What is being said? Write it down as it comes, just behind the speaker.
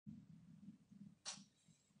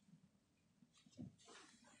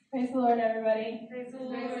Praise the Lord, everybody. Praise the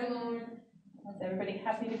Lord. Is everybody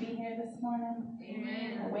happy to be here this morning?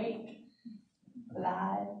 Amen. Awake?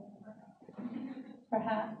 Alive?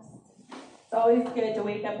 Perhaps. It's always good to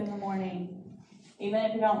wake up in the morning. Even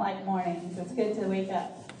if you don't like mornings, it's good to wake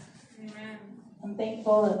up. Amen. I'm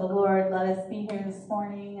thankful that the Lord let us be here this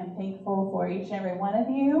morning. I'm thankful for each and every one of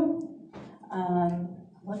you. I'm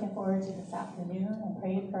looking forward to this afternoon. I'm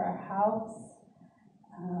praying for our house.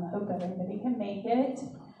 I hope everybody can make it.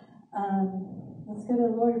 Let's go to the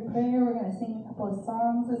Lord in prayer. We're going to sing a couple of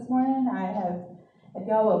songs this morning. If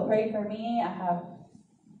y'all will pray for me, I have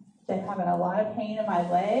been having a lot of pain in my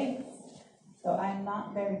legs, so I'm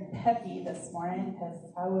not very peppy this morning because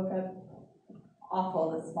I woke up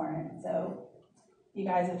awful this morning. So you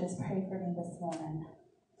guys would just pray for me this morning.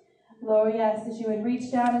 Lord, we ask that you would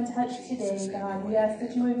reach down and touch today, God. We ask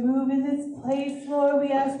that you would move in this place, Lord.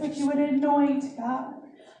 We ask that you would anoint, God.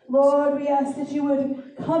 Lord, we ask that you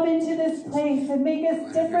would come into this place and make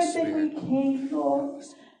us different than we came, Lord.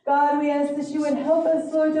 God, we ask that you would help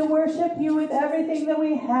us, Lord, to worship you with everything that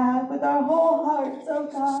we have, with our whole hearts, oh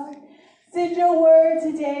God. Send your word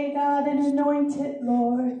today, God, and anoint it,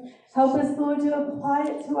 Lord. Help us, Lord, to apply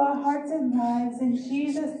it to our hearts and lives. In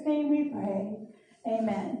Jesus' name we pray.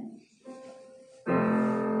 Amen.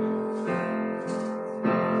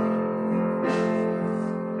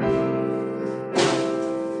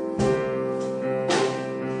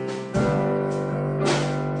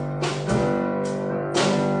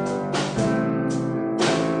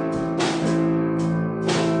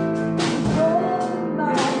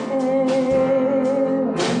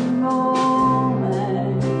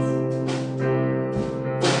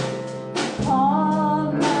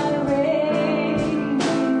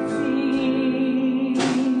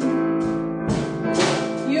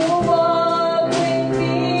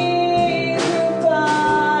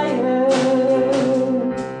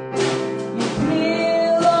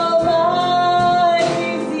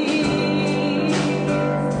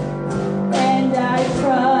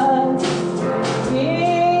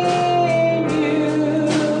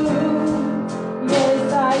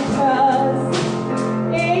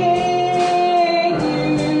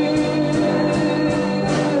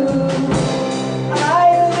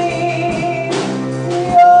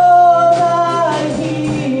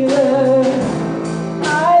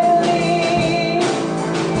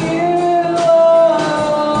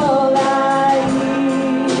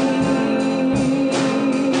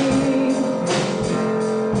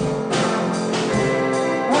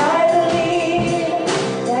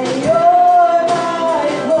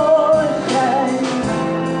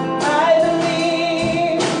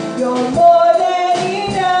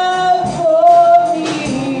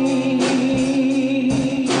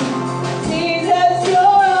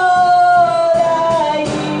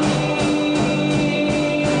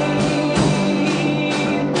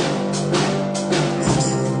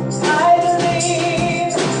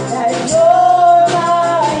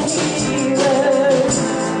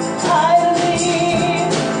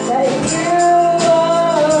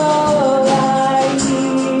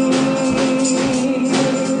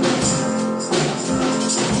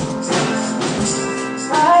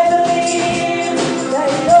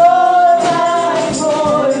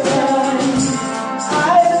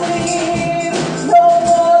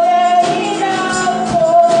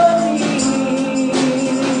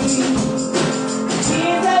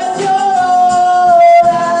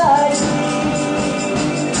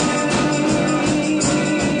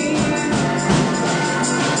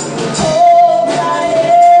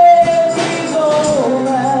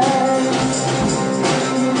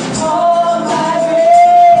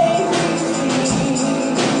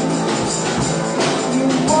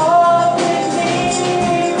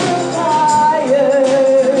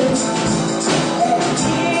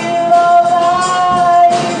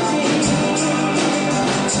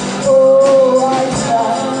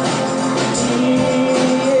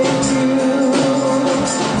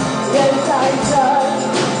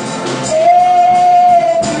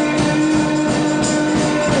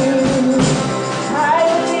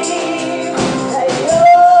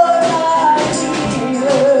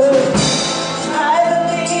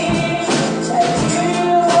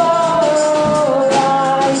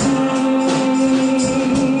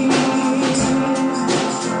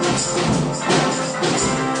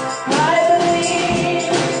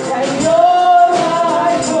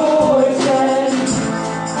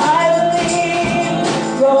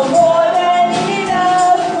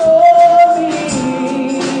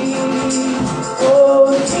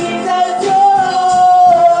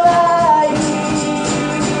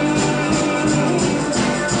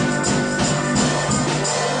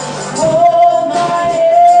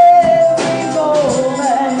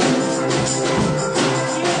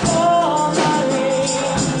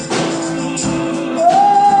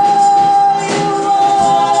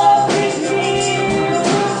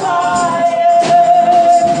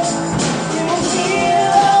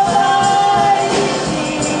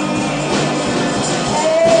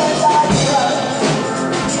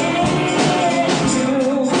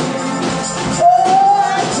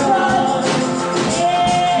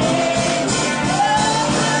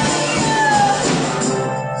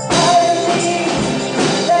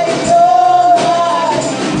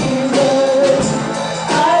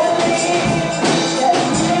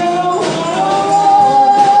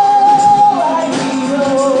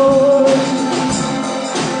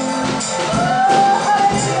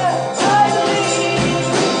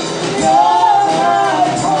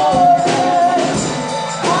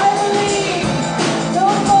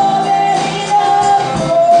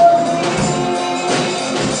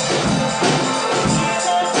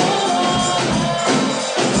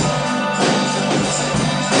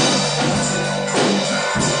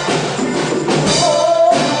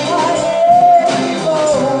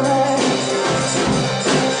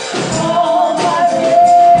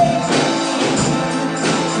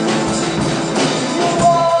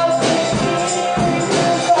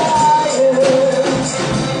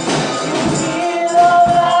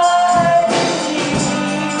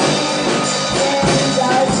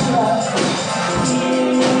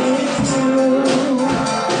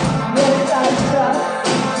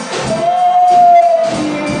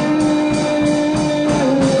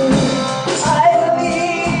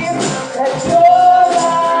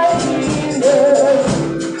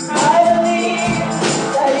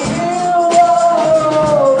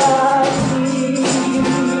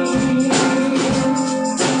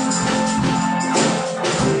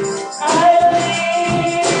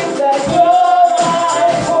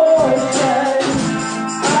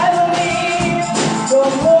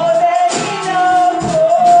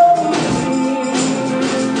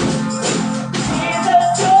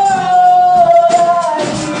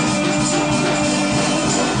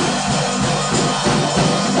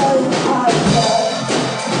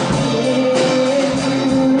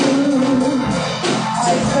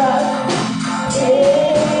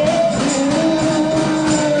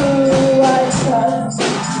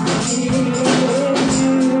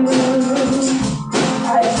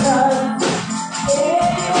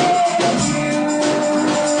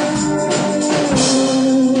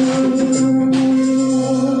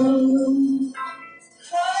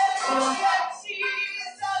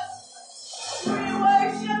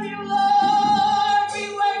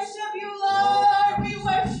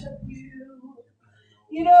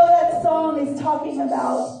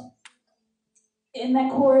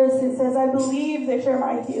 verse, it says, I believe that you're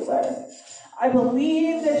my healer. I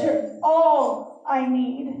believe that you're all I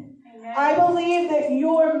need. I believe that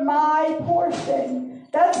you're my portion.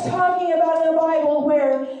 That's talking about in the Bible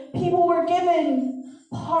where people were given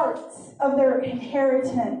parts of their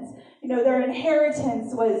inheritance. You know, their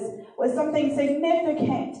inheritance was something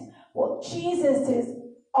significant. Well, Jesus is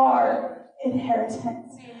our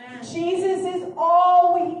inheritance. Amen. Jesus is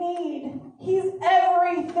all we need. He's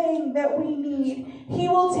everything that we need. He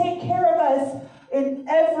will take care of us in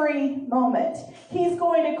every moment. He's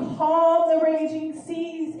going to calm the raging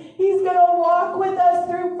seas. He's going to walk with us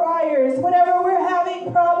through fires whenever we're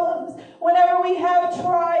having problems, whenever we have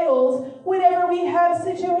trials, whenever we have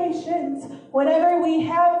situations, whenever we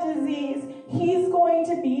have disease. He's going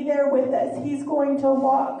to be there with us. He's going to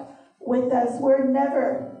walk with us. We're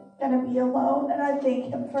never going to be alone, and I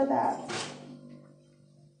thank him for that.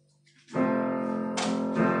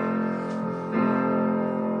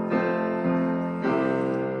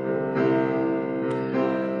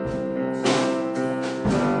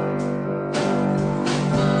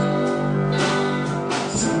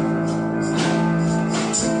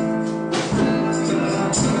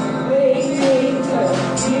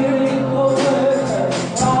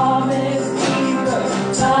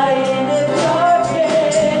 Light in the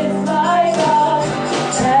darkness, my God,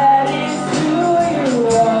 that is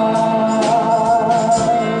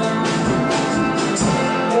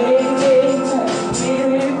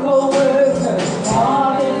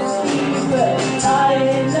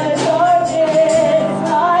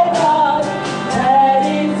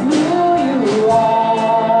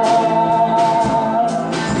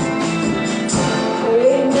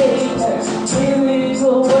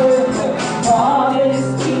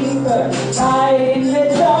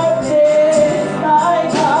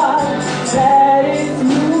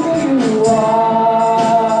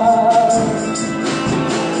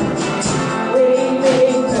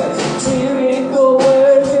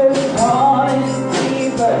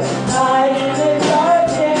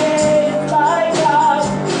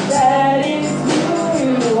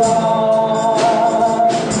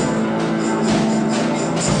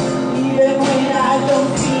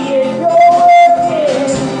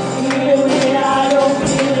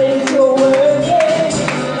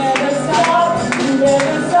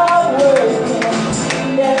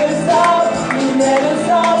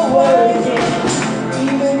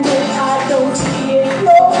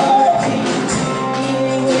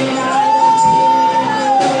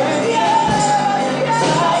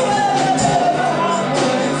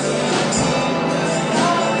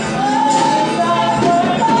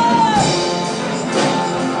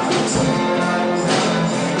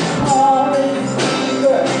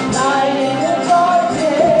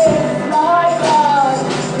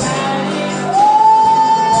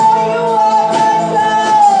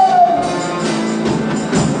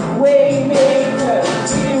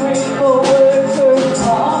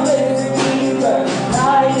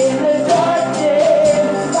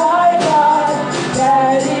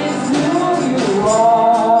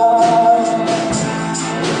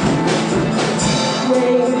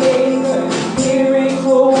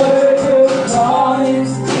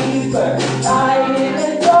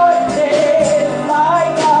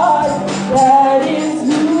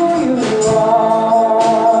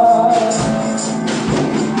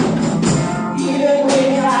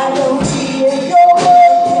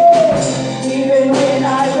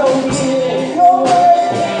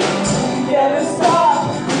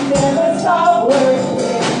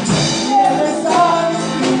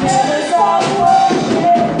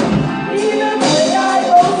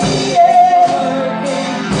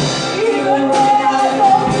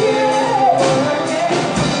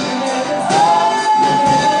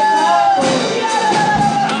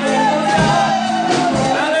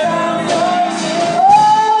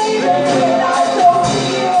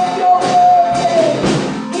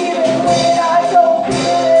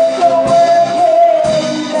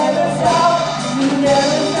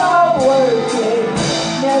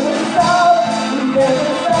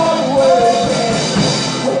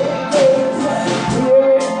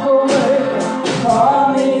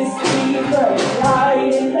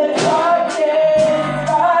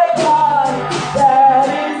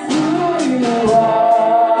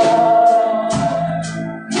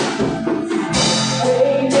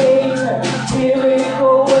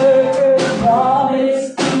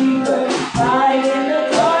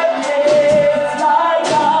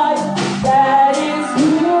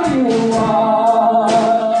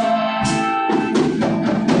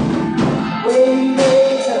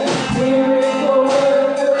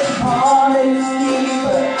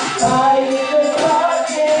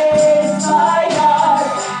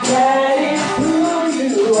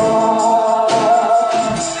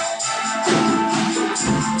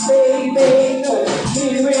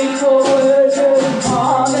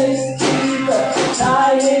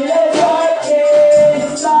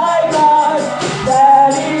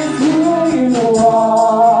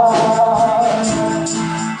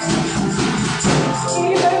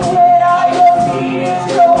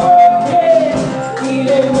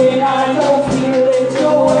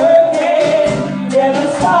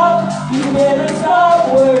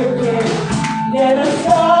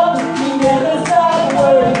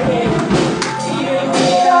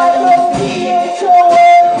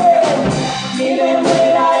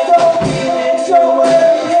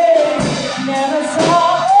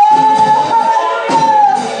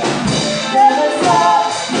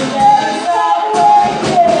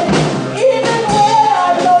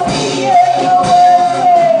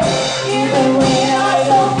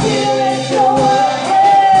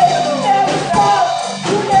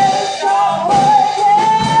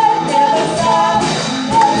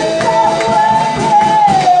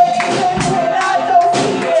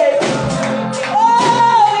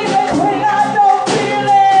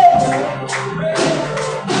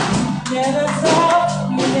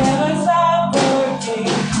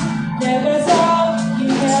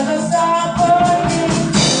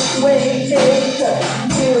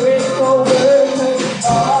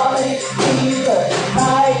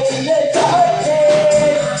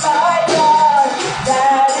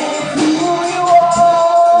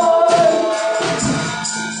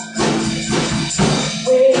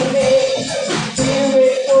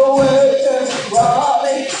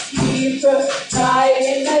light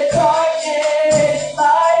in the darkness,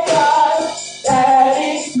 my God, that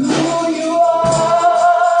is who you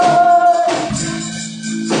are.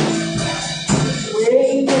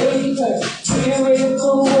 Waymaker,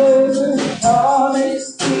 miracle worker, promise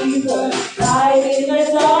keeper, light in the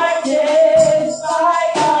darkness, my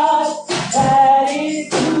God, that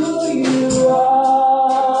is who you are.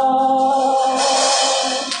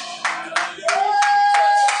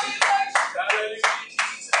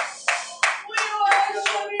 We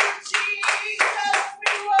worship you, Jesus.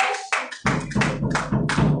 We worship you.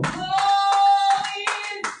 Holy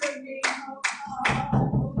is the name of God.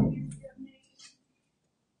 Holy is your name.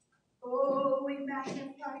 Oh, we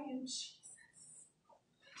magnify you, Jesus.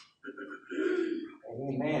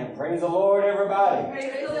 Amen. Praise the Lord, everybody.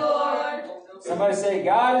 Praise the Lord. Somebody say,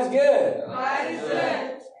 God is good. God is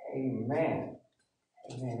good. Amen.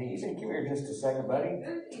 Amen. Ethan, come here just a second, buddy.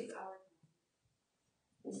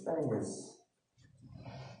 This thing is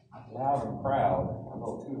loud and proud. A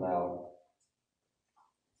little too loud.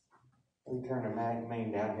 Let me turn the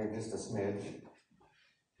main down here just a smidge.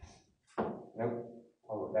 Nope.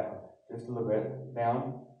 Hold it down. Just a little bit.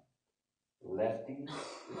 Down. Lefty.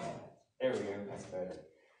 There we go. That's better.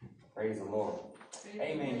 Praise the Lord.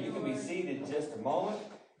 Amen. You can be seated just a moment.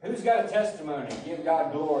 Who's got a testimony? Give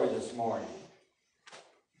God glory this morning.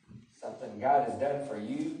 Something God has done for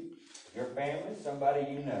you, your family, somebody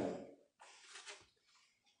you know.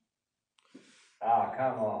 Ah,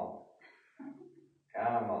 come on.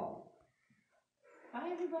 Come on. Why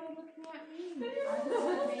is everybody looking at me? I just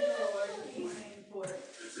want to thank the Lord this morning for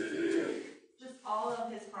just all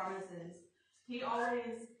of his promises. He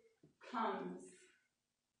always comes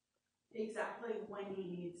exactly when he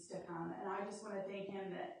needs to come. And I just want to thank him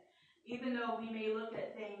that even though we may look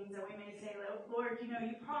at things and we may say, Lord,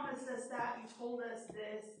 you promised us that, you told us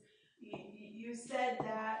this, you said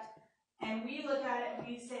that, and we look at it and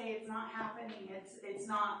we say it's not happening, it's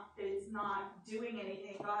not doing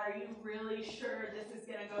anything. God, are you really sure this is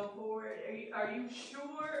going to go forward? Are you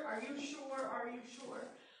sure? Are you sure? Are you sure?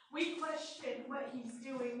 We question what he's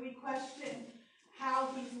doing. We question how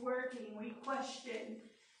he's working. We question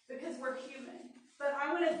because we're human. But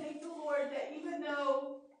I want to thank the Lord that even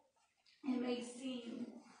though it may seem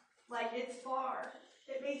like it's far,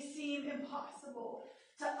 it may seem impossible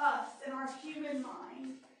to us in our human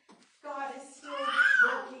mind, God is still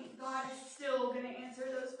working. God is still going to answer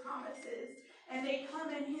those promises. And they come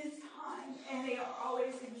in his time, and they are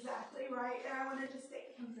always exactly right. And I want to just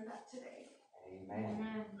thank him for that today.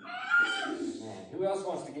 Amen. Amen. Who else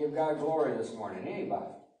wants to give God glory this morning?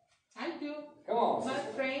 Anybody? I do. Come on. My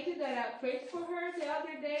Sister. friend that I prayed for her the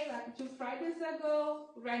other day, like 2 Fridays ago,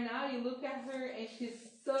 right now you look at her and she's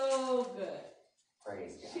so good.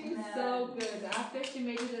 Praise God. She's so good. After she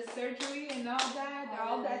made the surgery and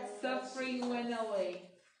all that suffering went away.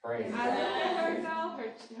 Praise I God. look at her now,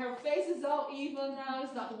 her face is all even now.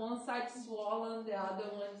 It's not one side swollen, the other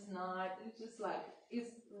one's not. It's just like,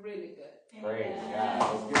 it's really good. Praise God.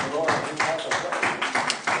 Let's give the Lord a big clap of praise.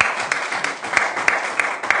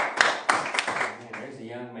 Amen. There's a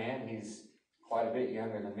young man. He's quite a bit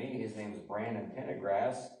younger than me. His name is Brandon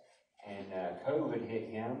Pendergrass. And COVID hit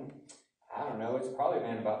him. I don't know. It's probably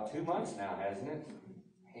been about 2 months now, hasn't it?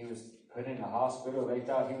 He was put in the hospital. They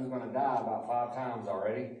thought he was going to die about 5 times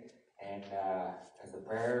already. And as the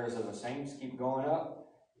prayers of the saints keep going up,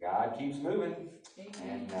 God keeps moving.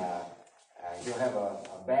 Amen. And he'll have a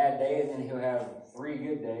bad day, and then he'll have 3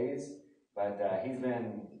 good days. But he's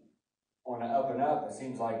been on the up and up. It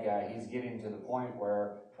seems like he's getting to the point where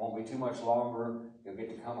it won't be too much longer. He'll get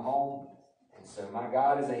to come home. And so my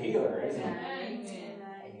God is a healer, isn't he? Amen.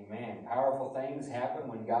 Amen. Powerful things happen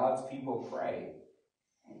when God's people pray.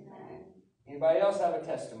 Amen. Anybody else have a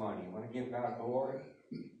testimony? You want to give God glory?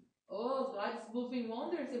 Oh, God's moving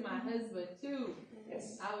wonders in my husband too.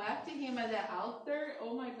 Yes. I laughed at him at the altar.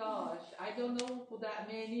 Oh my gosh, I don't know who that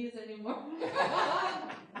man is anymore.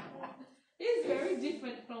 He's very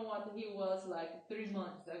different from what he was like 3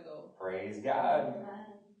 months ago. Praise God.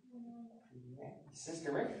 Amen.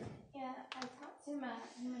 Sister Rick. Yeah, I talked to my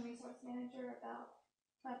human resource manager about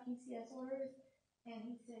my PCS orders, and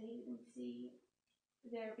he said he didn't see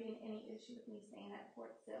there being any issue with me staying at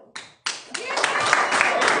Fort Sill.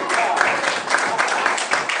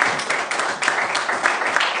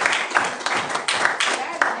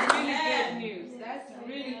 That's really good news. That's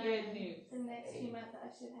really good news. The next few months, I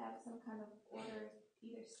should have some kind of order,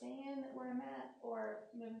 either staying where I'm at or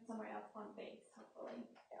moving somewhere else on base, hopefully,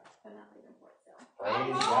 but not leaving Fort Sill.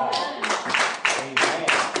 Praise God. Amen.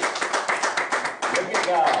 Look at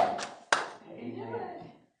God.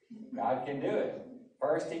 Amen. God can do it.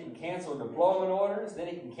 1 First, he can cancel deployment orders, then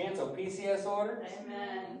he can cancel PCS orders.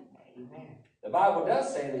 Amen. Amen. The Bible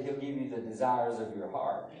does say that he'll give you the desires of your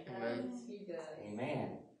heart. Amen. He does.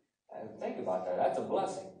 Amen. Think about that. That's a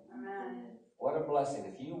blessing. Amen. What a blessing.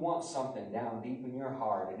 If you want something down deep in your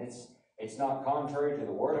heart, and it's not contrary to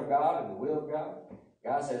the Word of God and the will of God,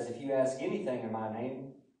 God says, if you ask anything in my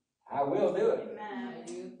name, I will do it.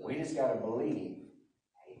 Amen. We just got to believe.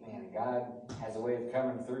 Amen. God has a way of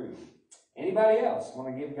coming through. Anybody else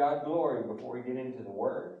want to give God glory before we get into the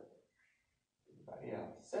Word? Anybody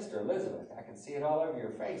else? Sister Elizabeth, I can see it all over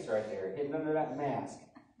your face right there, hidden under that mask.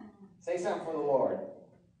 Say something for the Lord.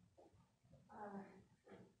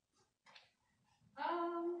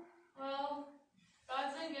 Well,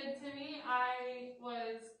 God's been good to me. I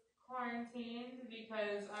was quarantined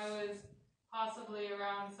because I was possibly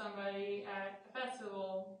around somebody at a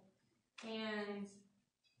festival, and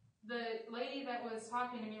the lady that was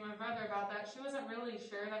talking to me, my brother, about that, she wasn't really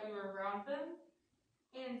sure that we were around them,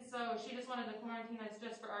 and so she just wanted to quarantine us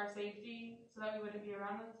just for our safety so that we wouldn't be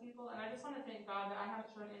around those people. And I just want to thank God that I haven't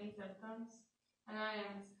shown any symptoms, and I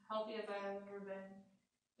am as healthy as I have ever been.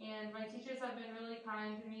 And my teachers have been really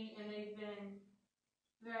kind to me, and they've been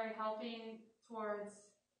very helping towards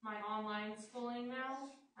my online schooling now.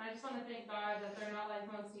 And I just want to thank God that they're not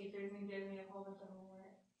like most teachers and give me a whole bunch of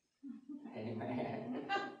homework. Amen.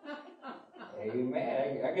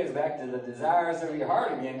 Amen. That gets back to the desires of your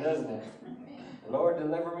heart again, doesn't it? Lord,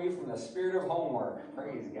 deliver me from the spirit of homework.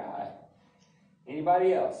 Praise God.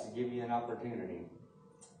 Anybody else? To give you an opportunity.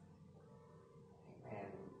 Amen.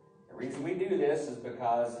 The reason we do this is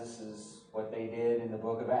because this is what they did in the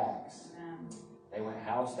book of Acts. Amen. They went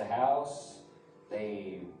house to house.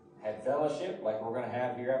 They had fellowship like we're going to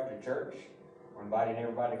have here after church. We're inviting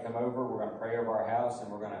everybody to come over. We're going to pray over our house,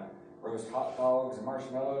 and we're going to roast hot dogs and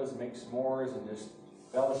marshmallows and make s'mores and just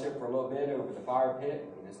fellowship for a little bit over the fire pit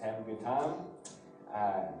and just have a good time.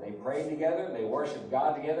 They prayed together, they worshiped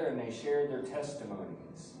God together, and they shared their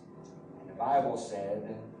testimonies. And the Bible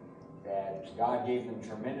said that God gave them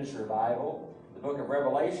tremendous revival. The book of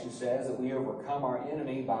Revelation says that we overcome our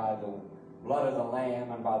enemy by the blood of the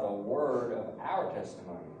Lamb and by the word of our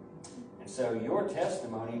testimony. And so your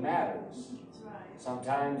testimony matters. That's right.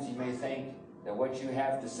 Sometimes you may think that what you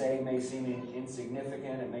have to say may seem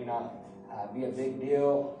insignificant, it may not be a big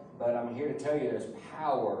deal, but I'm here to tell you there's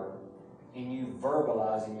power in you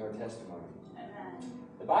verbalizing your testimony. Amen.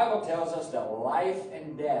 The Bible tells us that life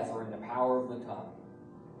and death are in the power of the tongue.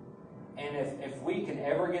 And if we can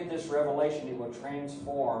ever get this revelation, it will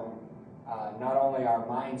transform not only our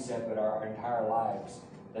mindset, but our entire lives.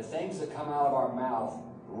 The things that come out of our mouth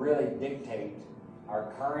really dictate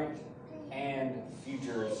our current and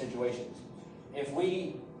future situations. If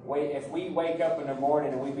we wake up in the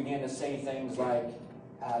morning and we begin to say things like,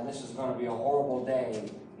 this is going to be a horrible day,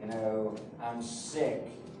 you know, I'm sick,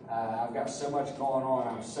 I've got so much going on,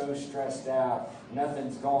 I'm so stressed out,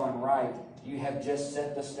 nothing's going right, you have just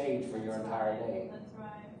set the stage for your entire day. That's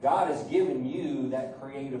right. God has given you that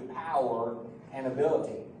creative power and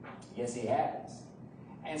ability. Yes, He has.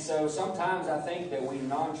 And so sometimes I think that we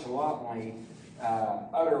nonchalantly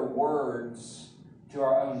utter words to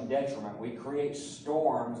our own detriment. We create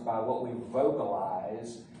storms by what we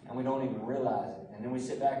vocalize, and we don't even realize it. And then we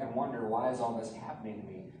sit back and wonder, why is all this happening to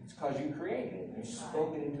me? It's because you created it. You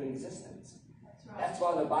spoke it into existence. That's right. That's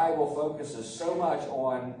why the Bible focuses so much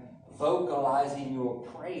on vocalizing your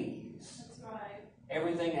praise. That's right.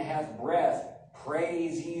 Everything that hath breath,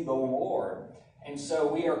 praise ye the Lord. And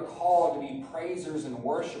so we are called to be praisers and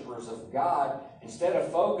worshipers of God. Instead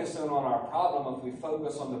of focusing on our problem, if we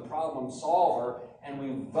focus on the problem solver and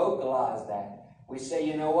we vocalize that, we say,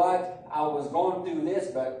 you know what? I was going through this,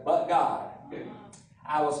 but God.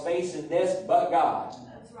 I was facing this, but God.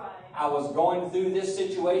 That's right. I was going through this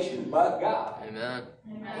situation, but God. Amen.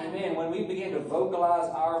 Amen. When we begin to vocalize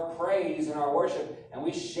our praise and our worship, and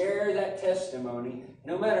we share that testimony,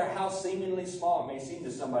 no matter how seemingly small it may seem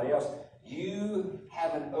to somebody else, you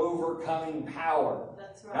have an overcoming power.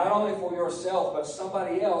 That's right. Not only for yourself, but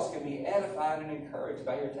somebody else can be edified and encouraged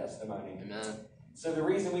by your testimony. Amen. So the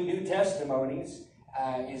reason we do testimonies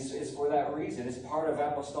is for that reason. It's part of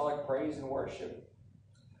apostolic praise and worship.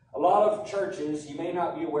 A lot of churches, you may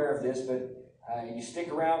not be aware of this, but you stick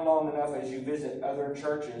around long enough as you visit other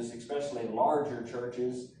churches, especially larger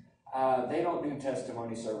churches, they don't do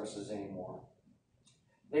testimony services anymore.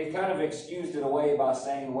 They've kind of excused it away by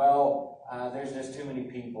saying, well, there's just too many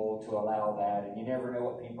people to allow that, and you never know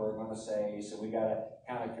what people are going to say, so we got to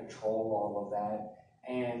kind of control all of that.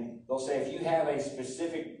 And they'll say, if you have a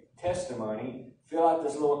specific testimony, fill out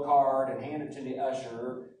this little card and hand it to the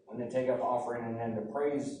usher when they take up offering, and then the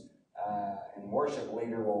praise and worship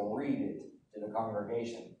leader will read it to the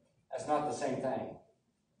congregation. That's not the same thing.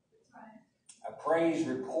 A praise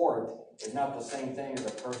report is not the same thing as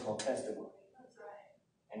a personal testimony. That's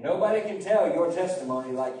right. And nobody can tell your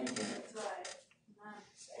testimony like you can. That's right.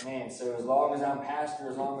 Amen. So as long as I'm pastor,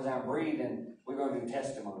 as long as I'm breathing, we're going to do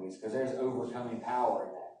testimonies because there's overcoming power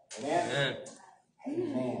in that.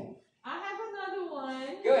 Amen? Amen. I have another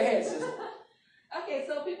one. Go ahead, sister. Okay,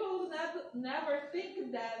 so people would never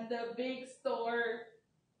think that the big store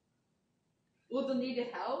would need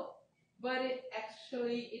help, but it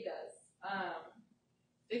does.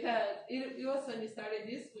 Because it was when it started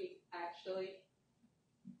this week, actually.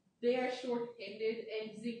 They are short-handed,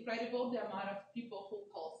 and it's incredible the amount of people who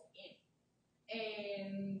calls in.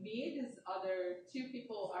 And me and these other two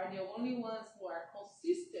people are the only ones who are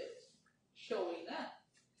consistent showing up.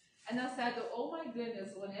 And I said, oh my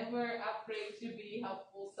goodness, whenever I pray to be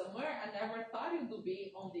helpful somewhere, I never thought it would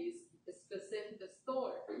be on this specific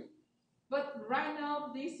store. But right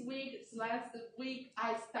now, this last week,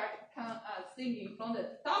 I started singing from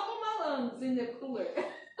the top of my lungs in the cooler,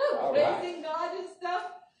 praising God and stuff.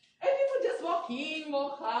 And people just walk in,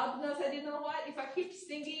 walk out, and I said, you know what? If I keep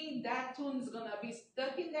singing, that tune is gonna be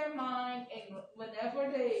stuck in their mind, and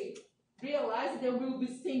whenever they realize, they will be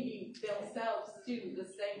singing themselves too, the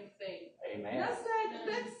same thing. Amen. And I said,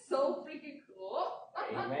 that's so freaking cool.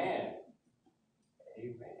 Amen.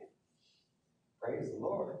 Amen. Praise the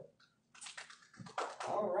Lord.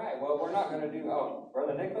 All right. Well, we're not going to do. Oh,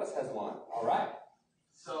 Brother Nicholas has one. All right.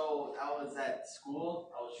 So I was at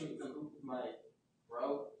school. I was shooting some hoops with my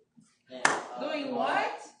bro. And, Doing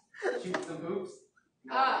what? Shooting some hoops.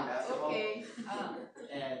 Basketball. Okay.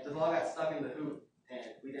 And the ball got stuck in the hoop, and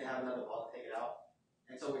we didn't have another ball to take it out.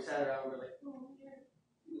 And so we sat around and we were like, oh,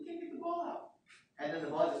 we can't get the ball out. And then the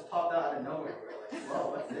ball just popped out of nowhere. We were like, whoa,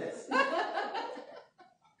 what's this?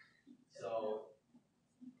 So,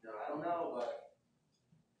 I don't know, but.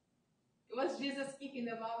 It was Jesus kicking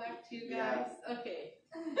the ball back to you guys? Yeah. Okay.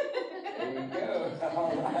 There you go.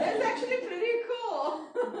 All right. That's actually pretty cool.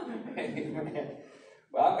 Amen.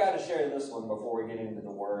 Well, I've got to share this one before we get into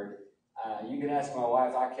the Word. You can ask my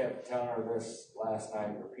wife. I kept telling her this last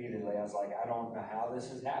night repeatedly. I was like, I don't know how this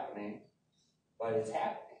is happening, but it's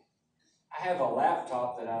happening. I have a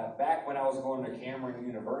laptop that back when I was going to Cameron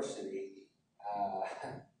University,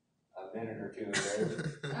 a minute or two ago,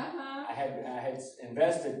 I had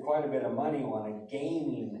invested quite a bit of money on a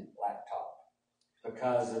gaming laptop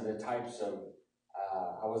because of the types of,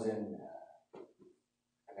 I was in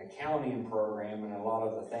an accounting program, and a lot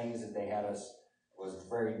of the things that they had us was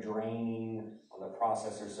very draining on the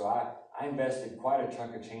processor. So I invested quite a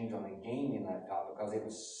chunk of change on a gaming laptop because it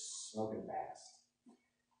was smoking fast.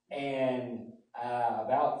 And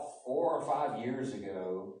about 4 or 5 years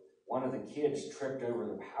ago, one of the kids tripped over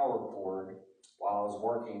the power cord while I was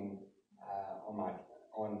working on my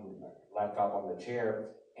laptop on the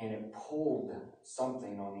chair, and it pulled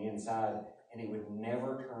something on the inside, and it would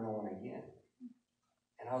never turn on again.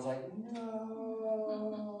 And I was like,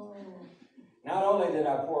 no. Not only did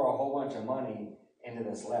I pour a whole bunch of money into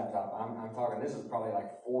this laptop, I'm talking, this is probably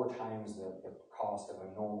like 4 times the cost of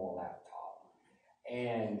a normal laptop.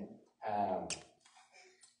 And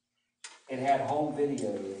it had home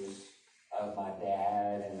videos of my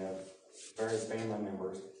dad and of various family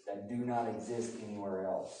members that do not exist anywhere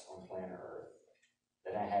else on planet Earth,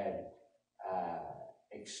 that I had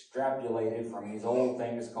extrapolated from these old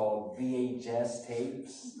things called VHS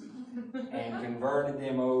tapes and converted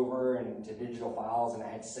them over into digital files, and I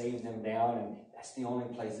had saved them down, and that's the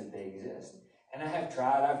only place that they exist. And I have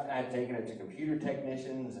tried, I've taken it to computer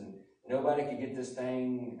technicians, and nobody could get this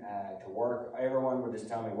thing to work. Everyone would just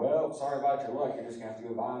tell me, well, sorry about your luck, you're just going to have to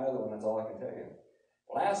go buy another one, that's all I can tell you.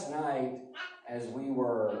 Last night, as we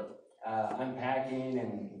were unpacking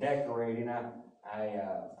and decorating, I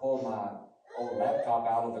pulled my old laptop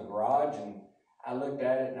out of the garage, and I looked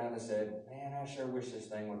at it and I just said, man, I sure wish this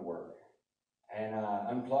thing would work. And I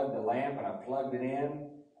unplugged the lamp and I plugged it in,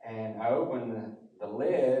 and I opened the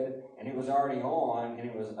lid, and it was already on, and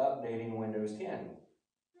it was updating Windows 10.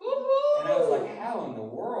 And I was like, how in the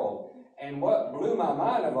world? And what blew my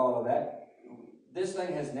mind of all of that, this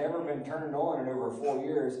thing has never been turned on in over 4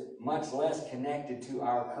 years, much less connected to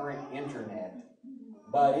our current internet.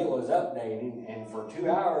 But it was updating, and for 2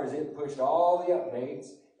 hours it pushed all the updates.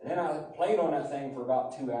 And then I played on that thing for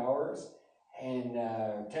about 2 hours and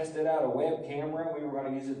tested out a web camera. We were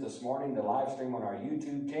going to use it this morning to live stream on our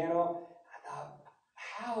YouTube channel. I thought,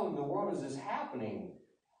 how in the world is this happening?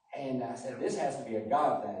 And I said, this has to be a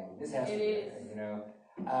God thing. This has to be, you know.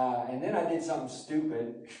 And then I did something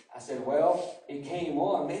stupid. I said, well, it came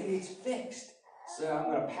on. Maybe it's fixed. So I'm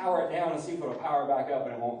going to power it down and see if it'll power back up,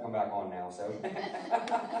 and it won't come back on now. So,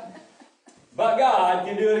 but God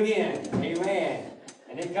can do it again. Amen.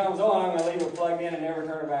 And it comes on. I'm going to leave it plugged in and never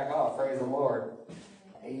turn it back off. Praise the Lord.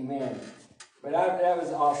 Amen. But that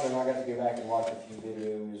was awesome. I got to go back and watch a few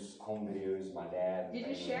videos, home videos, my dad. Did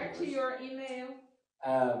you share to your email?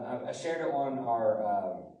 I shared it on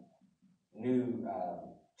our new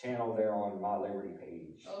channel there on My Liberty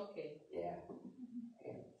page. Okay. Yeah.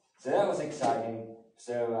 So that was exciting.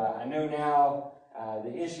 So I know now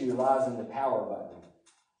the issue lies in the power button.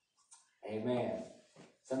 Amen.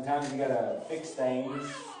 Sometimes you got to fix things.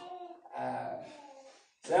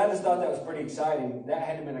 So I just thought that was pretty exciting. That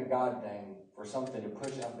had to have been a God thing for something to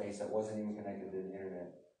push updates that wasn't even connected to the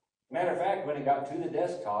internet. Matter of fact, when it got to the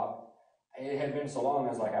desktop, it had been so long, I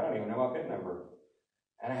was like, I don't even know my PIN number.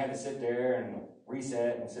 And I had to sit there and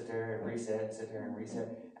reset and sit there and reset, sit there and reset.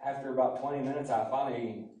 After about 20 minutes, I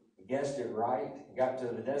finally guessed it right, got to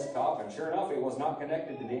the desktop, and sure enough, it was not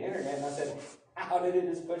connected to the internet. And I said, how did it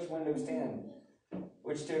just push Windows 10?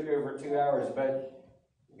 Which took over 2 hours. But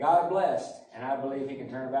God blessed, and I believe He can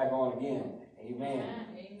turn it back on again. Amen.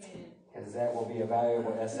 Amen. Because that will be a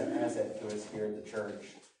valuable asset to us here at the church.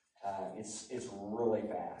 It's really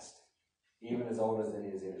fast. Even as old as it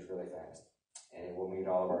is really fast. And it will meet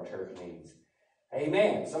all of our church needs.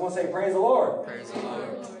 Amen. Someone say, praise the Lord. Praise the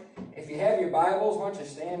Lord. If you have your Bibles, why don't you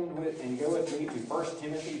stand with and go with me to 1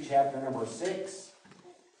 Timothy chapter number 6.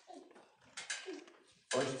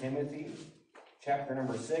 1 Timothy chapter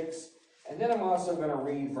number 6. And then I'm also going to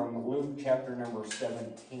read from Luke chapter number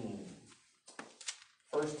 17.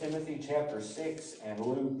 1 Timothy chapter 6 and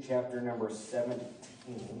Luke chapter number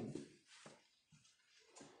 17.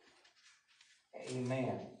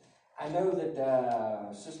 Amen. I know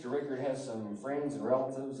that Sister Rickard has some friends and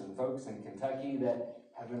relatives and folks in Kentucky that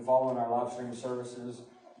have been following our live stream services.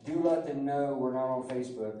 Do let them know we're not on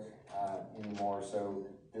Facebook anymore. So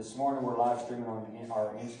this morning we're live streaming on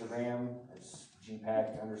our Instagram. It's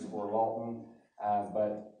gpack_Lawton.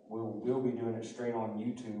 But we'll be doing it straight on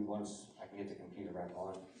YouTube once I can get the computer back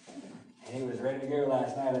on. And he was ready to go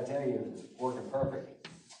last night, I tell you. It was working perfect.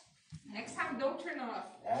 Next time, don't turn off.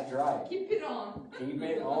 That's right. Keep it on. Keep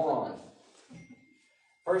it on.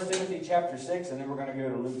 1 Timothy chapter 6, and then we're going to go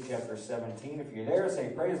to Luke chapter 17. If you're there,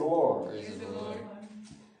 say, praise the Lord. Praise the Lord.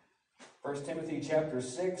 1 Timothy chapter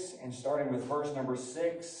 6, and starting with verse number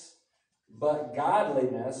 6. But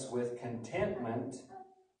godliness with contentment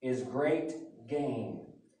is great gain.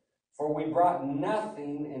 For we brought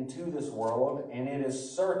nothing into this world, and it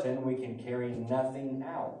is certain we can carry nothing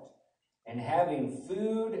out. And having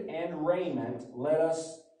food and raiment, let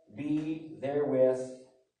us be therewith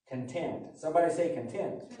content. Somebody say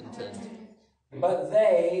content. Content. But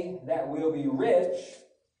they that will be rich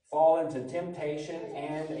fall into temptation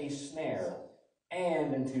and a snare,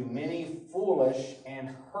 and into many foolish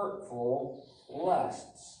and hurtful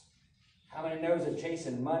lusts. How many knows that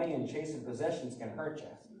chasing money and chasing possessions can hurt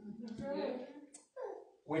you?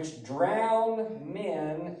 Which drown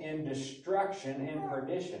men in destruction and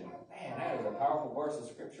perdition. Man, that is a powerful verse of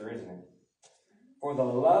Scripture, isn't it? For the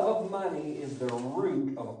love of money is the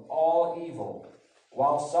root of all evil.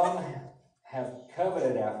 While some have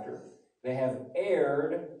coveted after, they have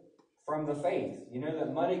erred from the faith. You know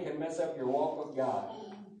that money can mess up your walk with God.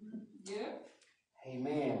 Yeah.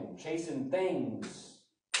 Amen. Chasing things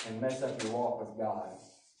can mess up your walk with God.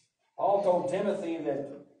 Paul told Timothy that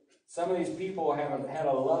some of these people have had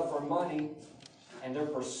a love for money, and their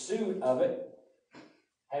pursuit of it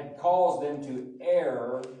had caused them to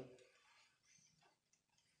err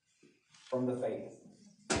from the faith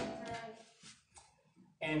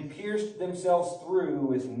and pierced themselves through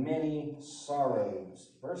with many sorrows.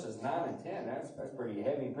 Verses 9 and 10, that's pretty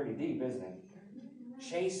heavy, pretty deep, isn't it?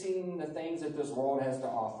 Chasing the things that this world has to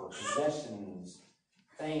offer, possessions,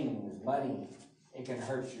 things, money, it can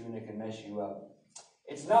hurt you and it can mess you up.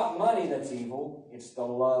 It's not money that's evil, it's the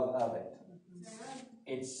love of it.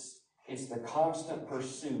 It's the constant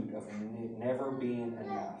pursuit of never being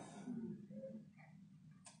enough.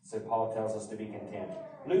 So Paul tells us to be content.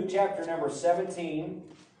 Luke chapter number 17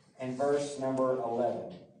 and verse number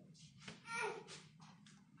 11.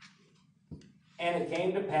 And it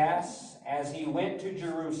came to pass, as he went to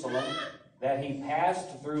Jerusalem, that he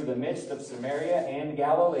passed through the midst of Samaria and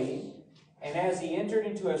Galilee. And as he entered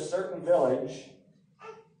into a certain village,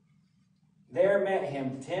 there met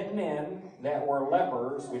him 10 men that were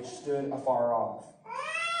lepers, which stood afar off.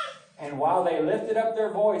 And while they lifted up their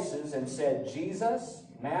voices and said, Jesus,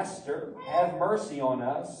 Master, have mercy on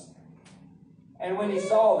us. And when he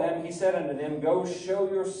saw them, he said unto them, Go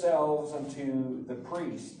show yourselves unto the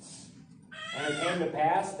priests. And it came to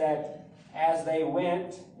pass that As they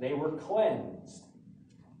went, they were cleansed.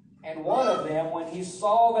 And one of them, when he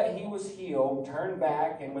saw that he was healed, turned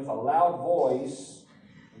back and with a loud voice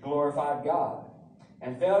glorified God,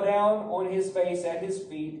 and fell down on his face at his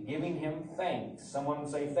feet, giving him thanks. Someone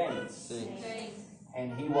say thanks. Thanks.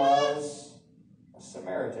 And he was a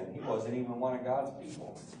Samaritan. He wasn't even one of God's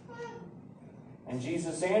people. And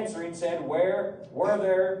Jesus answering said, were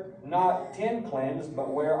there not 10 cleansed, but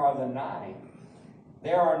where are the 9?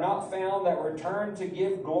 There are not found that return to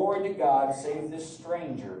give glory to God, save this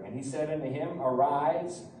stranger. And he said unto him,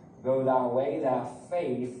 arise, go thy way, thy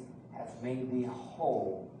faith hath made thee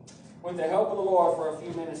whole. With the help of the Lord for a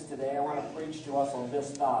few minutes today, I want to preach to us on this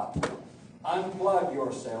thought. Unplug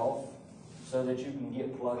yourself so that you can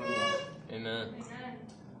get plugged in. Amen.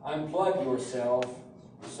 Unplug yourself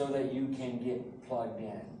so that you can get plugged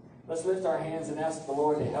in. Let's lift our hands and ask the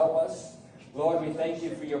Lord to help us. Lord, we thank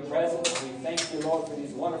you for your presence. We thank you, Lord, for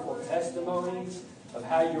these wonderful testimonies of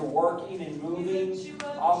how you're working and moving,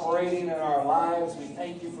 operating in our lives. We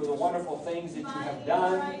thank you for the wonderful things that you have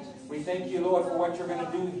done. We thank you, Lord, for what you're going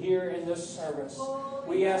to do here in this service.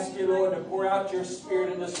 We ask you, Lord, to pour out your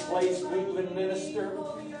Spirit in this place, move and minister.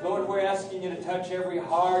 Lord, we're asking you to touch every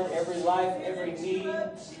heart, every life, every need.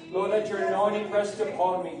 Lord, let your anointing rest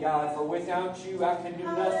upon me, God, for without you I can do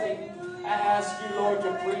nothing. I ask you, Lord,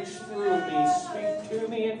 to preach through me. Speak to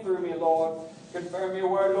me and through me, Lord. Confirm your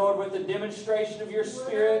word, Lord, with the demonstration of your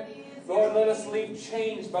Spirit. Lord, let us leave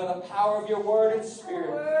changed by the power of your word and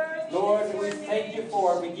Spirit. Lord, we thank you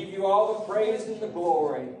for it. We give you all the praise and the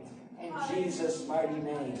glory. In Jesus' mighty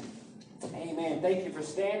name. Amen. Thank you for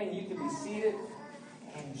standing. You can be seated.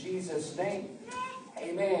 In Jesus' name.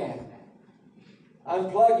 Amen.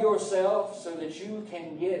 Unplug yourself so that you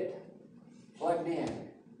can get plugged in.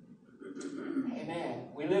 Amen.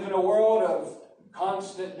 We live in a world of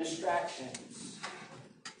constant distractions.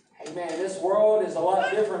 Amen. This world is a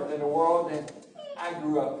lot different than the world that I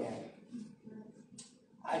grew up in.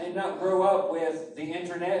 I did not grow up with the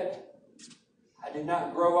internet. I did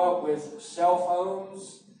not grow up with cell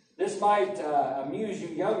phones. This might amuse you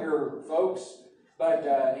younger folks, but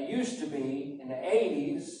it used to be in the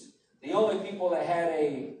 80s, the only people that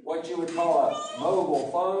had what you would call a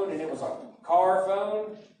mobile phone, and it was a car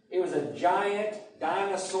phone. It was a giant,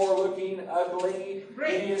 dinosaur-looking, ugly,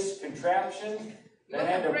 hideous contraption that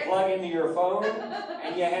had to plug into your phone,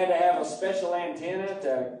 and you had to have a special antenna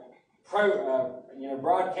to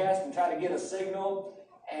broadcast and try to get a signal.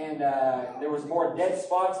 And there was more dead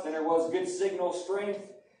spots than there was good signal strength.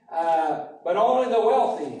 But only the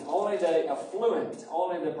wealthy, only the affluent,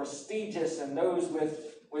 only the prestigious, and those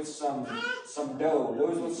with some dough,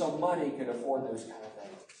 those with some money could afford those kind of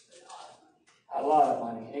things. A lot of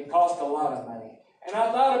money. It cost a lot of money. And I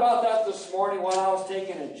thought about that this morning while I was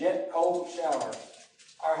taking a jet cold shower.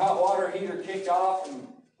 Our hot water heater kicked off, and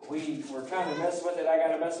we were trying to mess with it. I got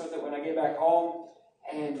to mess with it when I get back home.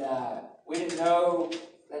 And we didn't know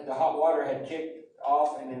that the hot water had kicked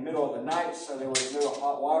off in the middle of the night, so there was no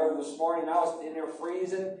hot water this morning. I was in there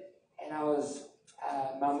freezing, and I was,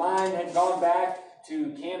 my mind had gone back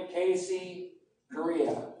to Camp Casey,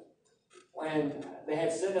 Korea, when they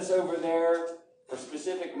had sent us over there for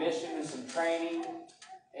specific mission and some training,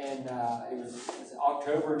 and it was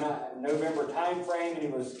November time frame, and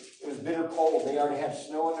it was bitter cold. They already had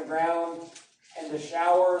snow on the ground, and the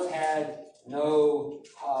showers had no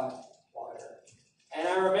hot water. And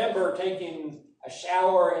I remember taking a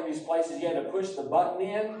shower in these places. You had to push the button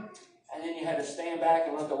in, and then you had to stand back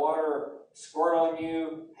and let the water squirt on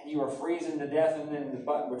you, and you were freezing to death, and then the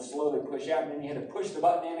button would slowly push out, and then you had to push the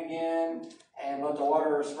button in again and let the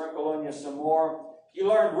water sprinkle on you some more. You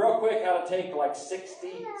learned real quick how to take like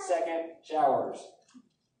 60-second showers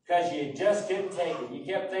because you just couldn't take it. You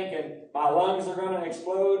kept thinking, my lungs are going to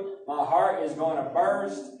explode, my heart is going to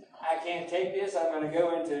burst, I can't take this, I'm going to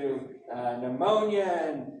go into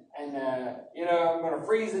pneumonia, and I'm going to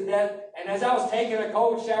freeze to death. And as I was taking a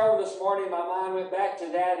cold shower this morning, my mind went back to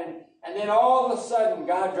that, and then all of a sudden,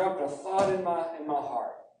 God dropped a thought in my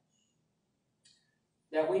heart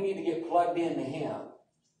that we need to get plugged into Him,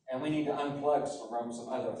 and we need to unplug from some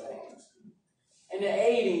other things. In the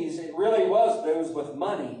 80s, it really was those with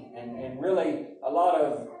money and really a lot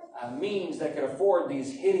of means that could afford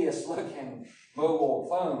these hideous-looking mobile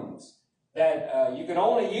phones that you could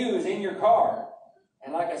only use in your car.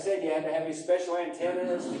 And like I said, you had to have these special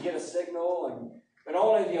antennas to get a signal, but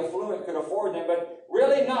only the affluent could afford them. But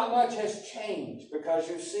really not much has changed, because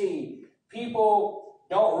you see, people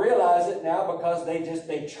don't realize it now because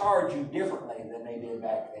they charge you differently than they did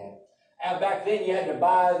back then. Back then you had to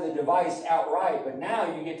buy the device outright, but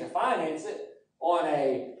now you get to finance it, on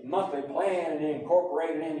a monthly plan and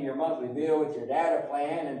incorporate it into your monthly bill with your data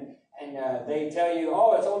plan, and they tell you,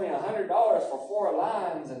 oh, it's only $100 for 4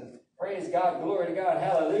 lines, and praise God, glory to God,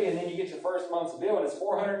 hallelujah, and then you get your first month's bill and it's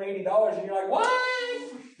 $480, and you're like, what?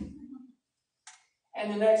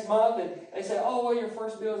 And the next month, they say, oh, well, your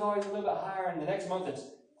first bill is always a little bit higher, and the next month it's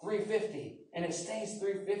 $350, and it stays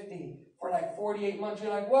 $350 for like 48 months.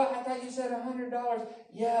 You're like, what? I thought you said $100.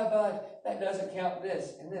 Yeah, but that doesn't count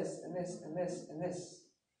this, and this, and this, and this, and this.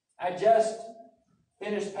 I just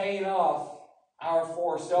finished paying off our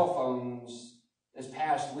 4 cell phones this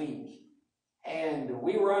past week. And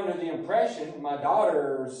we were under the impression my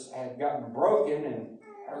daughters had gotten broken, and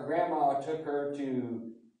her grandma took her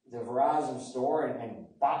to the Verizon store and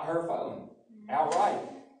bought her phone outright.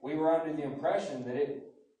 We were under the impression that it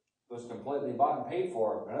was completely bought and paid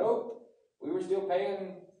for. Nope. We were still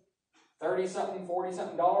paying $30-something,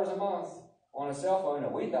 $40-something a month on a cell phone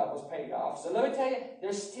that we thought was paid off. So let me tell you,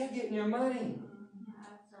 they're still getting your money.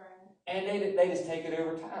 That's right. And they just take it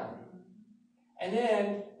over time. And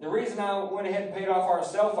then the reason I went ahead and paid off our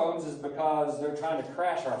cell phones is because they're trying to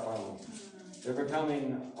crash our phones. They're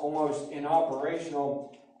becoming almost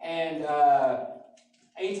inoperational. And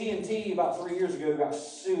AT&T about 3 years ago got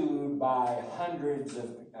sued by hundreds of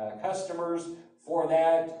customers for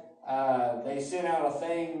that. They sent out a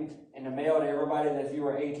thing in the mail to everybody that if you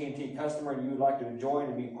were an AT&T customer and you would like to join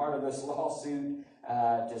and be part of this lawsuit,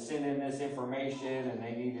 to send in this information, and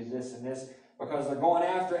they needed this and this, because they're going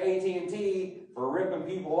after AT&T for ripping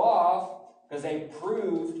people off, because they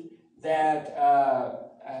proved that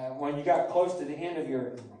when you got close to the end of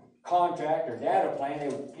your contract or data plan, they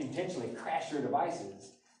would intentionally crash your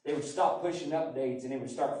devices. They would stop pushing updates, and it would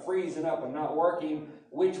start freezing up and not working,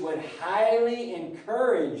 which would highly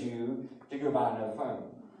encourage you to go buy another phone.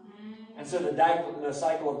 And so the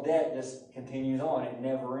cycle of debt just continues on. It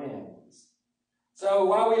never ends. So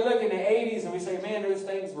while we look in the 80s and we say, man, those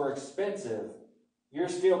things were expensive, you're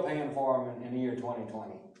still paying for them in the year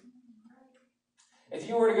 2020. If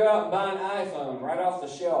you were to go out and buy an iPhone right off the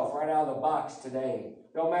shelf, right out of the box today,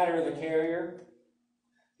 don't matter the carrier,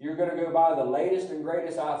 you're going to go buy the latest and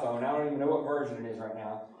greatest iPhone. I don't even know what version it is right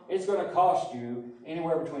now. It's going to cost you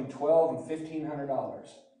anywhere between $1,200 and $1,500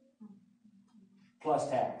 plus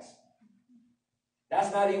tax.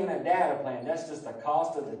 That's not even a data plan. That's just the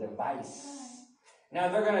cost of the device. Now,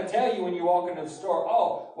 they're going to tell you when you walk into the store,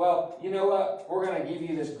 oh, well, you know what? We're going to give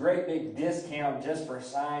you this great big discount just for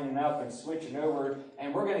signing up and switching over,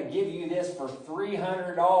 and we're going to give you this for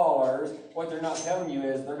 $300. What they're not telling you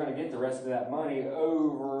is they're going to get the rest of that money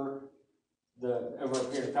over a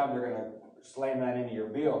period of time. They're going to slam that into your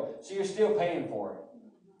bill. So you're still paying for it.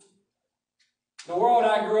 The world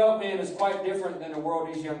I grew up in is quite different than the world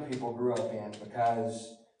these young people grew up in,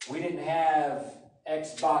 because we didn't have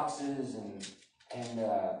Xboxes and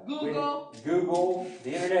Google.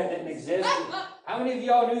 The internet didn't exist. How many of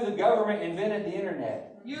y'all knew the government invented the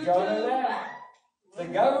internet? Did y'all know that? The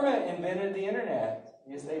government invented the internet.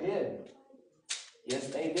 Yes, they did. Yes,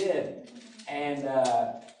 they did. And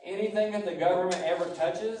anything that the government ever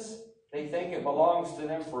touches, they think it belongs to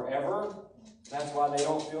them forever. That's why they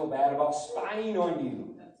don't feel bad about spying on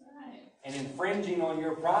you and infringing on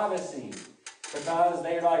your privacy, because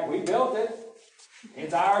they're like, we built it.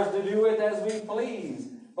 It's ours to do with as we please.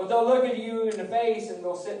 But they'll look at you in the face and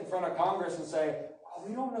they'll sit in front of Congress and say, oh,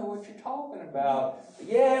 we don't know what you're talking about.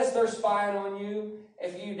 Yes, they're spying on you.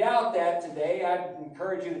 If you doubt that today, I'd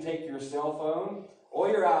encourage you to take your cell phone or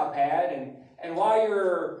your iPad, and while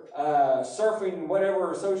you're surfing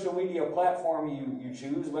whatever social media platform you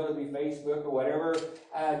choose, whether it be Facebook or whatever,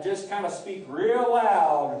 just kind of speak real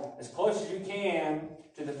loud, as close as you can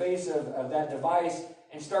to the face of that device,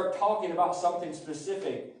 and start talking about something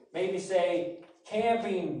specific. Maybe say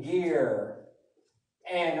camping gear.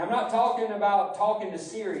 And I'm not talking about talking to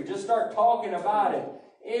Siri. Just start talking about it.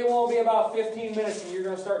 It won't be about 15 minutes and you're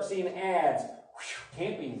going to start seeing ads.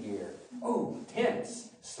 Camping gear. Oh, tents,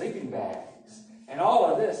 sleeping bags, and all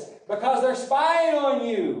of this. Because they're spying on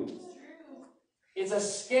you. It's a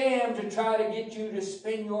scam to try to get you to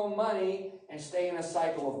spend your money and stay in a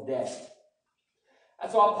cycle of debt.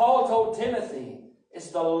 That's why Paul told Timothy, it's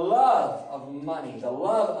the love of money, the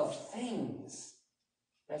love of things,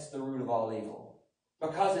 that's the root of all evil.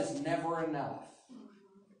 Because it's never enough.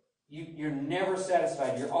 You're never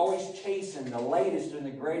satisfied. You're always chasing the latest and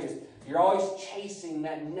the greatest. You're always chasing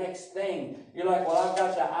that next thing. You're like, well, I've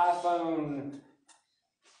got the iPhone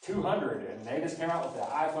 200, and they just came out with the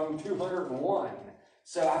iPhone 201.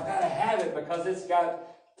 So I've got to have it because it's got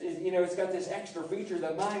this extra feature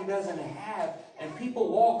that mine doesn't have. And people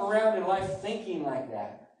walk around in life thinking like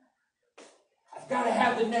that. I've got to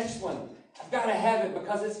have the next one. I've got to have it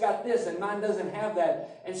because it's got this and mine doesn't have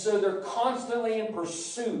that. And so they're constantly in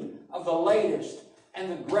pursuit of the latest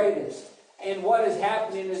and the greatest. And what is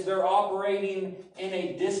happening is they're operating in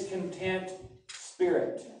a discontent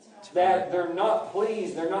spirit. That they're not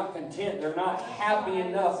pleased, they're not content, they're not happy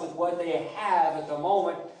enough with what they have at the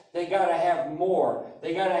moment. They got to have more.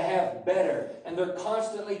 They got to have better. And they're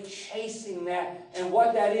constantly chasing that. And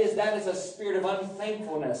what that is a spirit of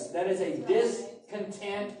unthankfulness. That is a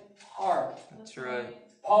discontent heart. That's right.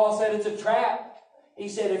 Paul said it's a trap. He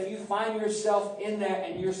said if you find yourself in that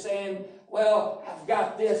and you're saying, well, I've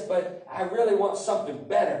got this, but I really want something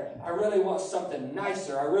better. I really want something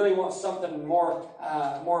nicer. I really want something more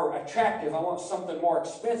attractive. I want something more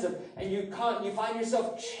expensive. And you find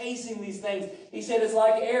yourself chasing these things. He said it's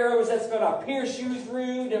like arrows that's going to pierce you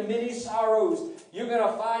through to many sorrows. You're going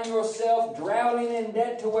to find yourself drowning in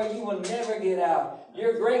debt to where you will never get out.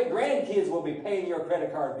 Your great-grandkids will be paying your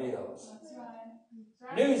credit card bills. That's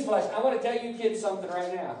right. Newsflash, I want to tell you kids something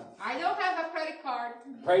right now. I don't have a credit card.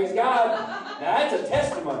 Praise God. Now that's a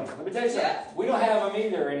testimony. Let me tell you something. Yep. We don't have them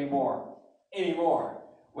either anymore.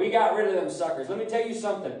 We got rid of them suckers. Let me tell you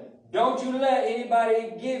something. Don't you let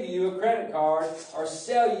anybody give you a credit card or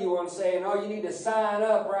sell you one saying, oh, you need to sign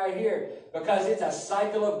up right here, because it's a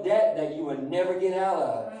cycle of debt that you would never get out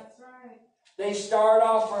of. That's right. They start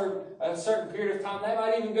off for a certain period of time. They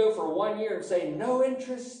might even go for 1 year and say no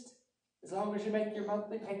interest as long as you make your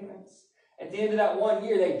monthly payments. At the end of that 1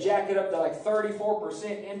 year, they jack it up to like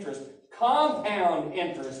 34% interest, compound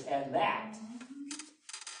interest at that.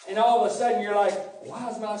 And all of a sudden, you're like, why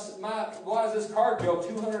is this card bill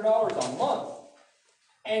 $200 a month?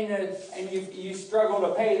 And you struggle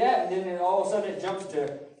to pay that, and then all of a sudden it jumps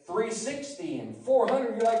to $360 and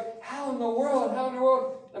 $400. You're like, how in the world?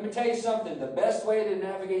 Let me tell you something. The best way to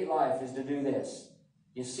navigate life is to do this.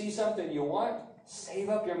 You see something you want, save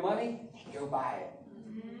up your money, and go buy it.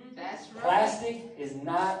 That's right. Plastic is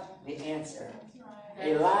not the answer.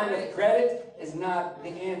 A line of credit is not the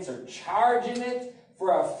answer. Charging it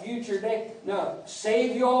for a future day. No,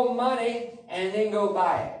 save your money and then go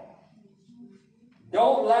buy it.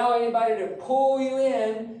 Don't allow anybody to pull you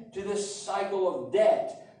in to this cycle of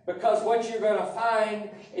debt. Because what you're going to find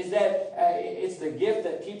is that it's the gift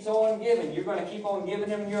that keeps on giving. You're going to keep on giving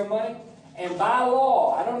them your money. And by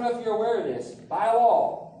law, I don't know if you're aware of this, by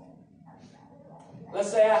law, let's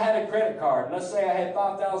say I had a credit card. Let's say I had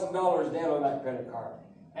 $5,000 debt on that credit card.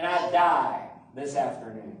 And I die this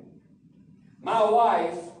afternoon. My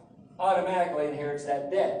wife automatically inherits that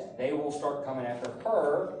debt. They will start coming after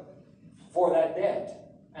her for that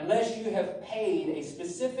debt. Unless you have paid a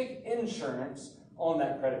specific insurance on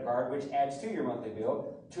that credit card, which adds to your monthly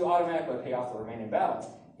bill, to automatically pay off the remaining balance.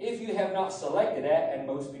 If you have not selected that, and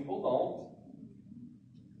most people don't,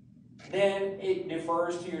 then it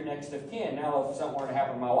defers to your next of kin. Now, if something were to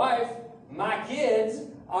happen to my wife, my kids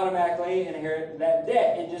automatically inherit that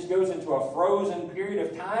debt. It just goes into a frozen period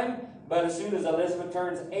of time, but as soon as Elizabeth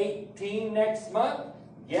turns 18 next month,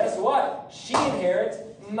 guess what? She inherits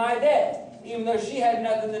my debt, even though she had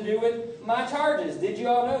nothing to do with my charges. Did you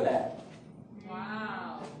all know that?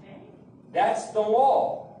 Wow. That's the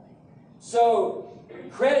law. So,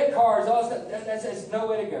 credit cards, that's no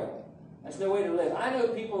way to go. That's no way to live. I know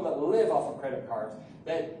people that live off of credit cards.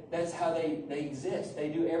 That's how they exist. They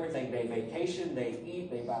do everything. They vacation, they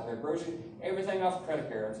eat, they buy their groceries, everything off credit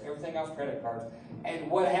cards, everything off credit cards. And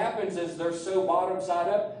what happens is they're so bottom side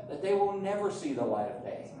up that they will never see the light of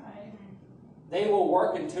day. They will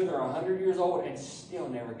work until they're 100 years old and still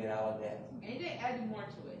never get out of debt. And they add more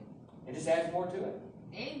to it. It just adds more to it.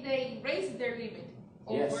 And they raise their limit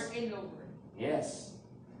over and over. Yes.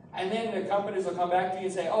 And then the companies will come back to you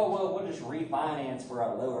and say, oh, well, we'll just refinance for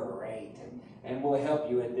a lower rate. And we'll help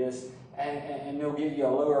you with this. And they'll give you a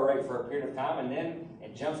lower rate for a period of time. And then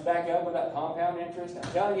it jumps back up with that compound interest.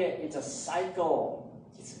 I'm telling you, it's a cycle.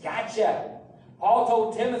 It's gotcha. Paul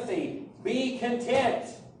told Timothy, be content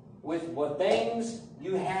with what things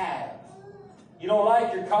you have. You don't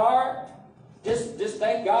like your car? Just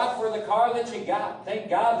thank God for the car that you got. Thank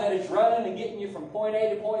God that it's running and getting you from point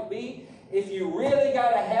A to point B. If you really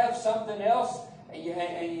got to have something else, and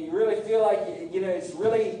you really feel like it's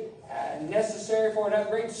really necessary for an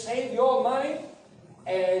upgrade, save your money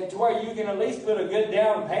and to where you can at least put a good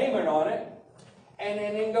down payment on it, and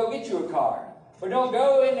then go get you a car. But don't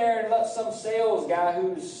go in there and let some sales guy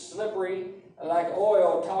who's slippery like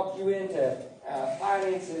oil talk you into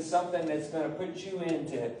financing something that's going to put you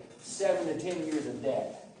into 7 to 10 years of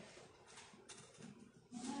debt.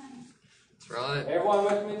 Right. Everyone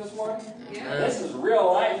with me this morning? Yeah. This is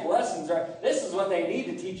real life lessons, right? This is what they need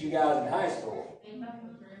to teach you guys in high school.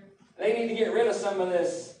 They need to get rid of some of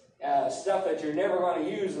this stuff that you're never going to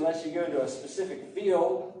use unless you go to a specific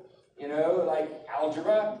field, you know, like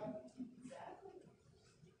algebra.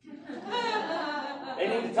 They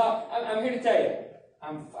need to talk. I'm here to tell you,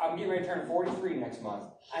 I'm getting ready to turn 43 next month.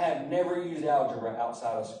 I have never used algebra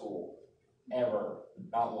outside of school, ever,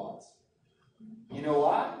 not once. You know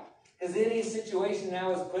why? Because any situation I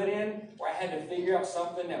was put in where I had to figure out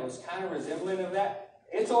something that was kind of resembling of that,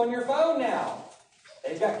 it's on your phone now.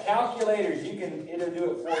 They've got calculators. It'll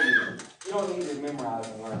do it for you. You don't need to memorize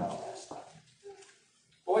and learn all that stuff.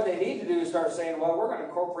 But what they need to do is start saying, well, we're going to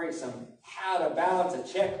incorporate some how to balance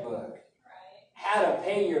a checkbook, how to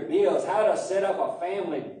pay your bills, how to set up a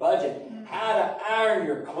family budget, how to iron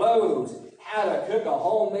your clothes, how to cook a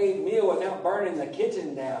homemade meal without burning the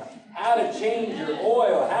kitchen down, how to change your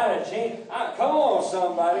oil, how to change... come on,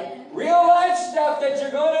 somebody. Real life stuff that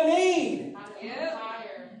you're going to need.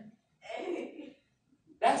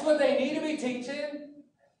 That's what they need to be teaching.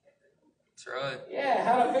 That's right. Yeah,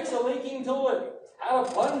 how to fix a leaking toilet. How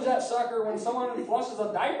to plunge that sucker when someone flushes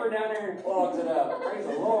a diaper down there and clogs it up. Praise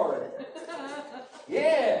the Lord.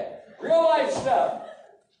 Yeah, real life stuff.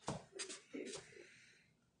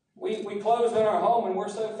 We closed on our home and we're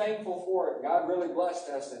so thankful for it. God really blessed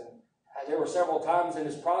us. And there were several times in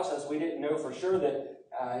this process we didn't know for sure that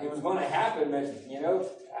it was going to happen. But, you know,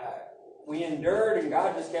 we endured and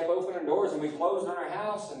God just kept opening doors and we closed on our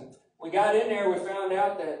house. And we got in there, we found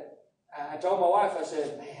out that I told my wife, I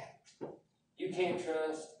said, man, you can't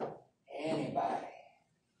trust anybody.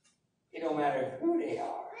 It don't matter who they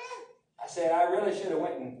are. I said, I really should have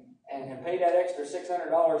went and paid that extra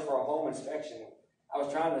 $600 for a home inspection. I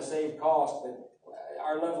was trying to save cost, but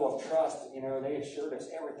our level of trust, you know, they assured us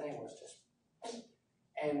everything was just...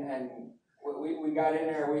 And we got in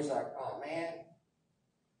there and we was like, oh, man,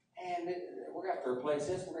 and we're going to have to replace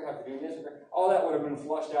this, we're going to have to do this. All that would have been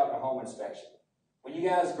flushed out in a home inspection. When you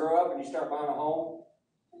guys grow up and you start buying a home,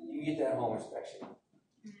 you get that home inspection.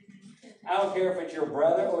 I don't care if it's your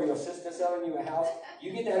brother or your sister selling you a house,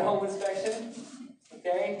 you get that home inspection,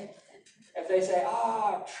 okay? If they say,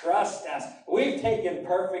 trust us, we've taken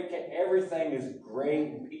perfect care, everything is great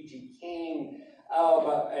and peachy keen.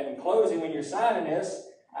 But in closing, when you're signing this,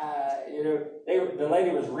 you know, the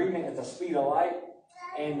lady was reading it at the speed of light,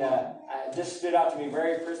 and it just stood out to me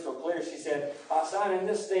very crystal clear. She said, by signing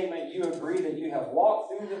this statement, you agree that you have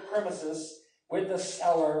walked through the premises with the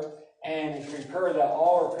seller and concur that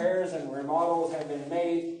all repairs and remodels have been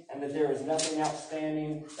made and that there is nothing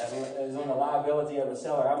outstanding that is on the liability of the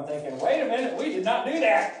seller. I'm thinking, wait a minute, we did not do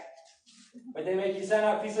that. But they make you sign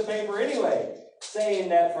out a piece of paper anyway, saying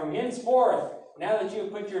that from henceforth, now that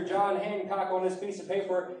you've put your John Hancock on this piece of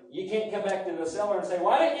paper, you can't come back to the seller and say,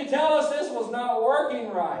 why didn't you tell us this was not working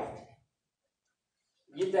right?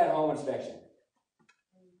 Get that home inspection.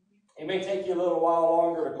 It may take you a little while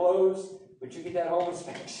longer to close, but you get that home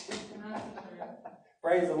inspection.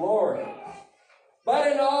 Praise the Lord.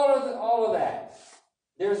 But in all of that,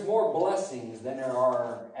 there's more blessings than there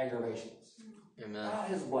are aggravations. Amen. God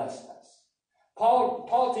has blessed us.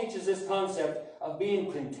 Paul teaches this concept of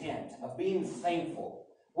being content, of being thankful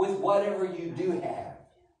with whatever you do have.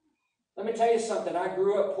 Let me tell you something. I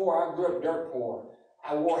grew up poor. I grew up dirt poor.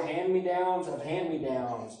 I wore hand-me-downs of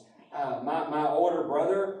hand-me-downs. My older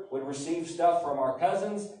brother would receive stuff from our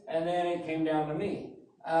cousins, and then it came down to me.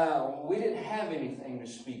 We didn't have anything to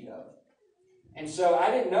speak of. And so I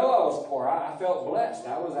didn't know I was poor. I felt blessed.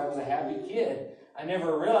 I was a happy kid. I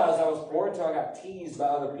never realized I was poor until I got teased by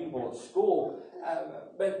other people at school.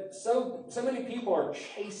 But so many people are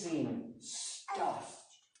chasing stuff.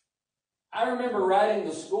 I remember riding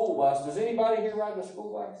the school bus. Does anybody here ride the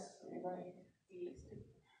school bus? Anybody?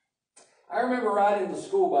 I remember riding the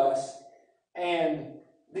school bus, and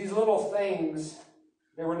these little things,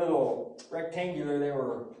 they were little rectangular, they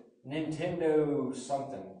were Nintendo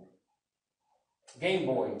something. Game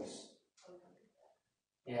Boys.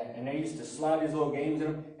 Yeah, and they used to slide these little games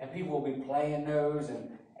in them, and people would be playing those,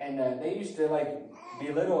 and they used to like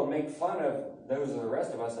belittle and make fun of those of the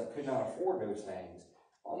rest of us that could not afford those things.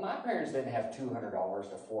 Well, my parents didn't have $200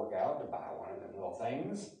 to fork out to buy one of them little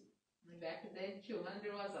things. Back then,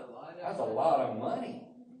 200 was a lot of That's a lot of money.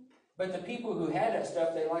 But the people who had that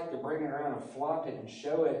stuff, they like to bring it around and flaunt it and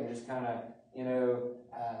show it and just kind of,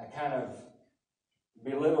 kind of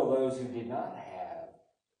belittle those who did not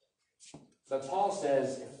have. But Paul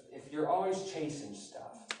says, if you're always chasing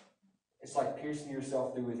stuff, it's like piercing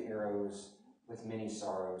yourself through with arrows with many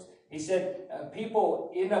sorrows. He said,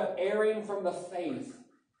 people end up erring from the faith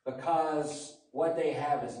because what they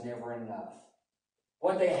have is never enough.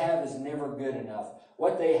 What they have is never good enough.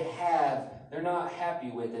 What they have they're not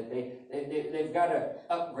happy with it. They've got to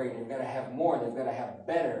upgrade. They've got to have more. They've got to have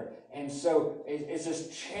better. And so it's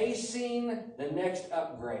just chasing the next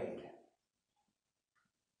upgrade.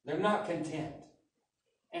 They're not content.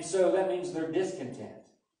 And so that means they're discontent.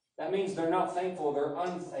 That means they're not thankful, they're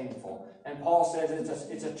unthankful. And Paul says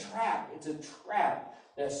it's a trap. It's a trap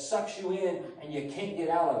that sucks you in and you can't get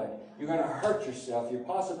out of it. You're going to hurt yourself. You're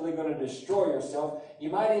possibly going to destroy yourself. You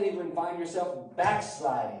might even find yourself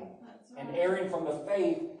backsliding and erring from the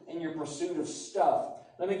faith in your pursuit of stuff.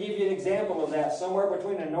 Let me give you an example of that. Somewhere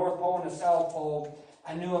between the North Pole and the South Pole,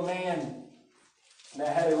 I knew a man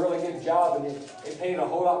that had a really good job, and it paid a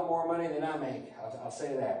whole lot more money than I make. I'll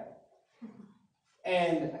say that.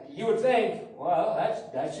 And you would think, well,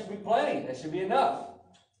 that should be plenty. That should be enough.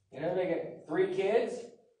 You know, they get 3 kids,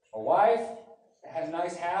 a wife, had a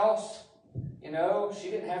nice house. You know,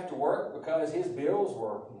 she didn't have to work because his bills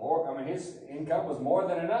were more, his income was more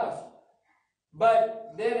than enough.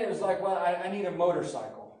 But then it was like, well, I need a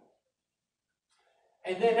motorcycle.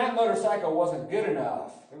 And then that motorcycle wasn't good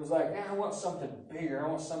enough. It was like, I want something bigger. I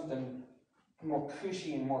want something more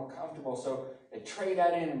cushy and more comfortable. So they trade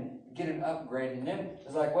that in and get an upgrade. And then it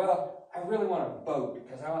was like, well, I really want a boat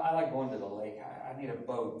because I like going to the lake. I need a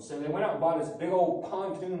boat. So they went out and bought this big old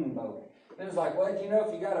pontoon boat. And it was like, well, you know,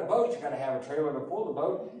 if you got a boat, you got to have a trailer to pull the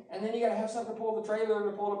boat. And then you got to have something to pull the trailer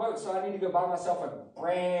to pull the boat. So I need to go buy myself a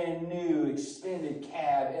brand new extended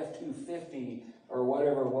cab F-250 or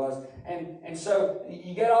whatever it was. And so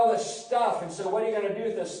you get all this stuff. And so what are you going to do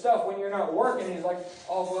with this stuff when you're not working? And he's like,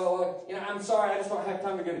 oh, well, you know, I'm sorry, I just don't have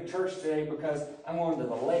time to go to church today because I'm going to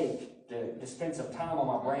the lake to spend some time on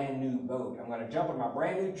my brand new boat. I'm going to jump in my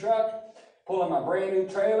brand new truck, pull in my brand new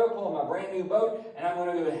trailer, pull in my brand new boat, and I'm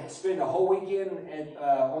going to spend the whole weekend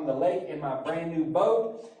on the lake in my brand new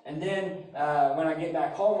boat. And then when I get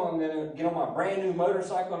back home, I'm going to get on my brand new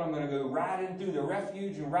motorcycle, and I'm going to go riding through the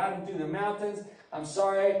refuge and riding through the mountains. I'm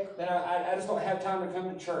sorry that I just don't have time to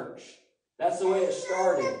come to church. That's the way it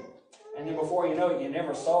started. And then before you know it, you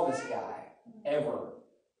never saw this guy, ever.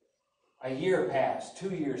 A year passed, 2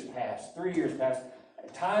 years passed, 3 years passed.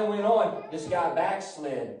 Time went on, this guy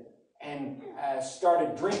backslid and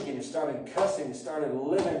started drinking and started cussing and started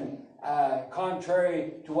living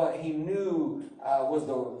contrary to what he knew was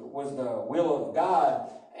the will of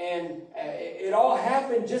God. And it all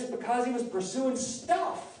happened just because he was pursuing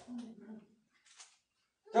stuff.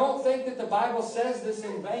 Don't think that the Bible says this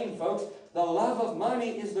in vain, folks. The love of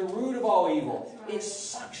money is the root of all evil. Right. It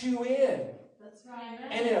sucks you in. That's right.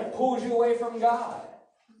 And it pulls you away from God.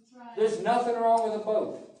 That's right. There's nothing wrong with a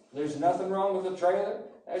boat. There's nothing wrong with a trailer.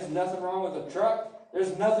 There's nothing wrong with a truck.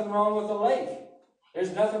 There's nothing wrong with a lake.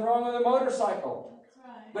 There's nothing wrong with a motorcycle. That's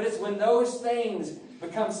right. But it's when those things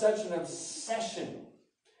become such an obsession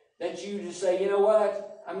that you just say, you know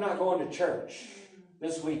what? I'm not going to church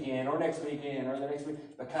this weekend or next weekend or the next week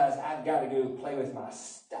because I've got to go play with my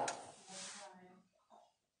stuff.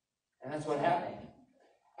 And that's what happened.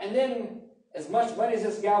 And then as much money as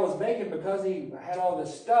this guy was making because he had all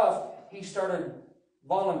this stuff, he started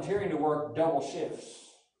volunteering to work double shifts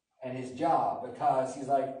at his job because he's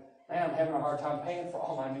like, man, I'm having a hard time paying for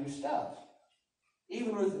all my new stuff.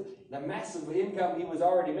 Even with the massive income he was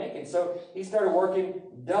already making. So he started working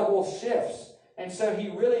double shifts. And so he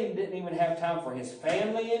really didn't even have time for his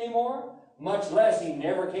family anymore, much less he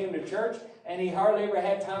never came to church, and he hardly ever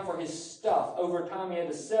had time for his stuff. Over time he had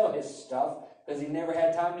to sell his stuff because he never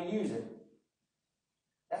had time to use it.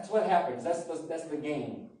 That's what happens. That's the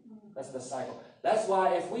game. That's the cycle. That's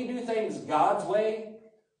why if we do things God's way,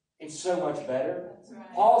 it's so much better. That's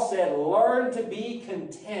right. Paul said, learn to be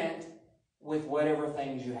content with whatever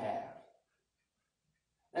things you have.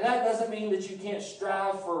 And that doesn't mean that you can't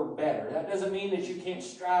strive for better. That doesn't mean that you can't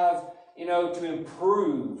strive, to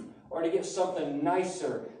improve or to get something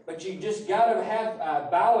nicer. But you just got to have a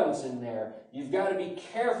balance in there. You've got to be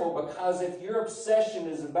careful because if your obsession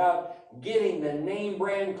is about getting the name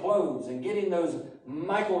brand clothes and getting those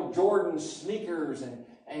Michael Jordan sneakers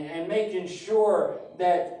and making sure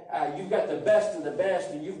that you've got the best of the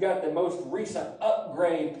best and you've got the most recent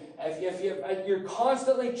upgrade, if you're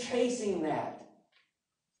constantly chasing that,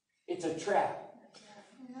 it's a trap.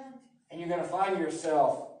 And you're going to find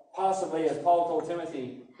yourself, possibly, as Paul told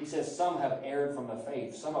Timothy, he says, some have erred from the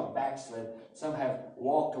faith, some have backslid, some have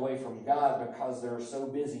walked away from God because they're so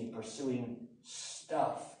busy pursuing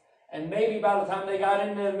stuff. And maybe by the time they got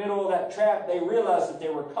into the middle of that trap, they realized that they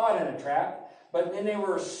were caught in a trap, but then they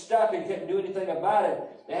were stuck and couldn't do anything about it.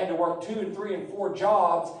 They had to work 2 and 3 and 4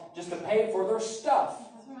 jobs just to pay for their stuff.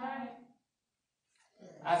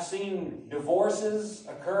 I've seen divorces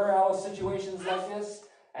occur out of situations like this.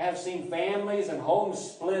 I have seen families and homes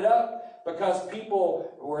split up because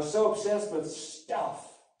people were so obsessed with stuff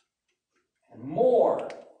and more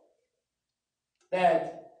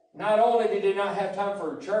that not only did they not have time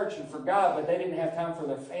for church and for God, but they didn't have time for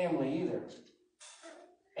their family either.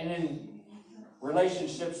 And then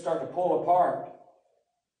relationships start to pull apart.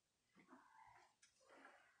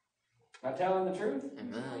 Am I telling the truth?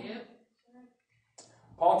 Amen. Yep.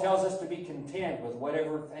 Paul tells us to be content with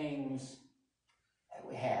whatever things that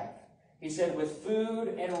we have. He said, with food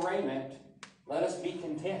and raiment, let us be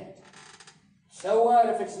content. So what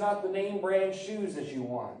if it's not the name brand shoes that you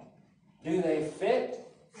want? Do they fit?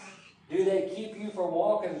 Do they keep you from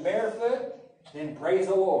walking barefoot? Then praise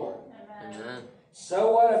the Lord. Amen.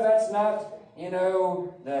 So what if that's not,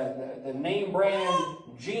 the name brand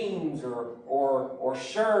jeans or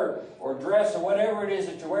shirt or dress or whatever it is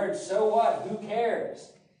that you're wearing? So what? Who cares?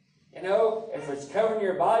 If it's covering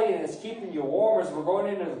your body and it's keeping you warm as we're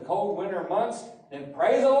going into the cold winter months, then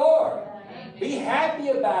praise the Lord. Be happy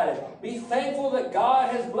about it. Be thankful that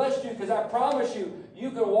God has blessed you, because I promise you,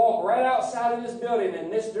 you can walk right outside of this building in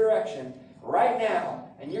this direction right now,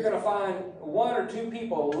 and you're going to find one or two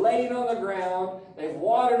people laying on the ground. They've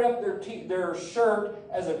wadded up their shirt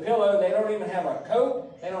as a pillow. They don't even have a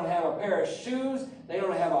coat. They don't have a pair of shoes. They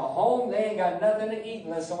don't have a home. They ain't got nothing to eat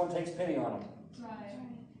unless someone takes pity on them.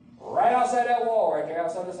 Right outside that wall right there,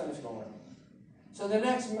 outside the Sunday school room. So the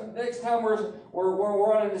next time we're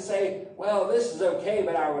wanting to say, well, this is okay,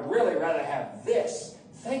 but I would really rather have this.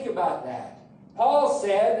 Think about that. Paul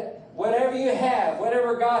said, whatever you have,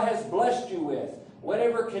 whatever God has blessed you with,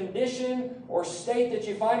 whatever condition or state that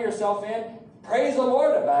you find yourself in, praise the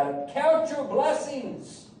Lord about it. Count your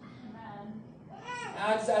blessings.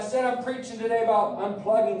 Now, I said I'm preaching today about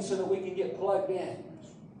unplugging so that we can get plugged in.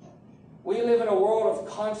 We live in a world of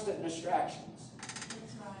constant distractions.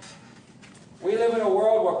 We live in a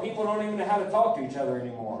world where people don't even know how to talk to each other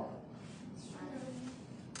anymore.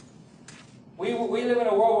 We live in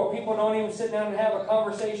a world where people don't even sit down and have a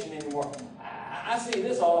conversation anymore. I see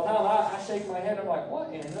this all the time. I shake my head. I'm like,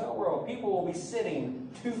 what in the world? People will be sitting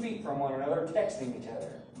 2 feet from one another, texting each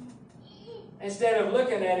other. Instead of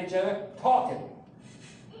looking at each other, talking.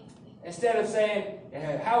 Instead of saying,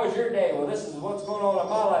 how was your day? Well, this is what's going on in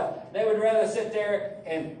my life. They would rather sit there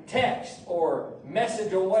and text or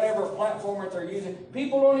message on whatever platform that they're using.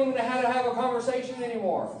 People don't even know how to have a conversation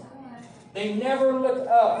anymore. They never look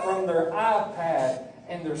up from their iPad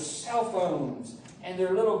and their cell phones and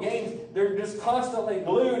their little games. They're just constantly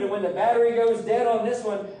glued, and when the battery goes dead on this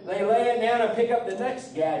one, they lay it down and pick up the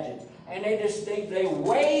next gadget. And they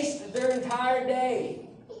waste their entire day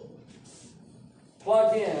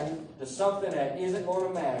plugged in to something that isn't going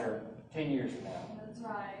to matter 10 years from now. That's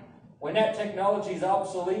right. When that technology is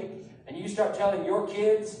obsolete and you start telling your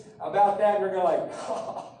kids about that, and they're going to like,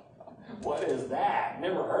 oh, what is that?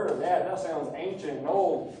 Never heard of that. That sounds ancient and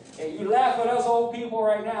old. And you laugh at us old people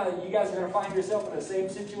right now that you guys are going to find yourself in the same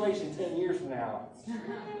situation 10 years from now.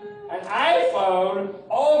 An iPhone,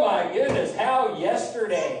 oh my goodness, how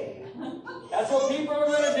yesterday. That's what people are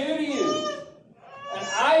going to do to you. An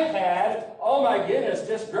iPad, oh my goodness,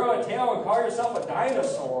 just grow a tail and call yourself a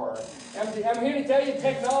dinosaur. I'm here to tell you,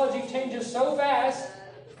 technology changes so fast,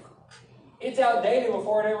 it's outdated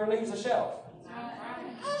before it ever leaves the shelf.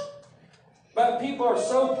 But people are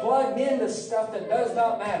so plugged into stuff that does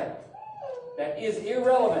not matter, that is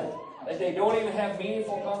irrelevant, that they don't even have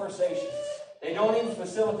meaningful conversations. They don't even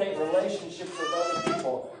facilitate relationships with other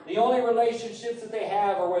people. The only relationships that they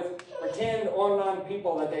have are with pretend online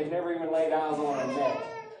people that they've never even laid eyes on and met.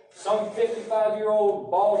 Some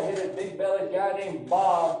 55-year-old, bald-headed, big-bellied guy named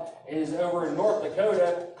Bob is over in North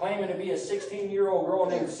Dakota claiming to be a 16-year-old girl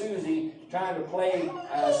named Susie, trying to play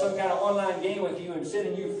some kind of online game with you and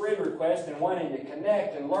sending you friend requests and wanting to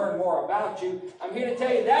connect and learn more about you. I'm here to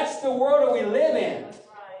tell you, that's the world that we live in.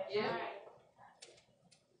 Yeah.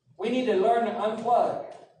 We need to learn to unplug.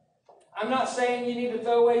 I'm not saying you need to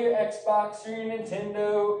throw away your Xbox or your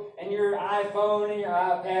Nintendo and your iPhone and your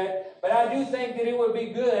iPad, but I do think that it would be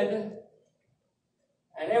good.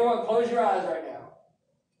 And everyone close your eyes right now.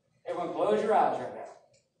 Everyone close your eyes right now.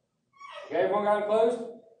 Okay, everyone got it closed?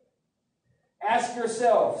 Ask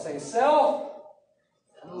yourself, say, self,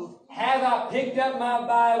 have I picked up my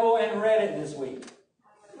Bible and read it this week?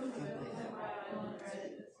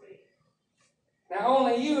 Now,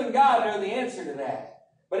 only you and God know the answer to that.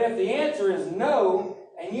 But if the answer is no,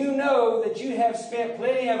 and you know that you have spent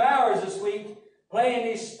plenty of hours this week playing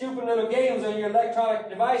these stupid little games on your electronic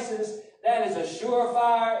devices, that is a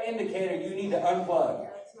surefire indicator you need to unplug.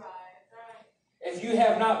 That's right. If you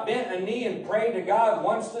have not bent a knee and prayed to God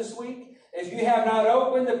once this week, if you have not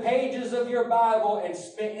opened the pages of your Bible and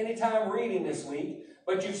spent any time reading this week,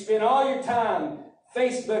 But you've spent all your time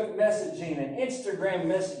Facebook messaging and Instagram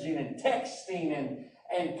messaging and texting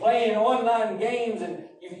and playing online games, and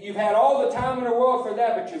you've had all the time in the world for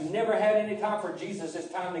that, but you've never had any time for Jesus.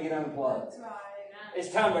 It's time to get unplugged. That's right.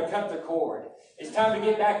 It's time to cut the cord. It's time to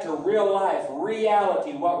get back to real life,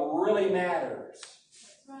 reality, what really matters.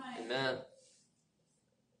 That's right. Amen.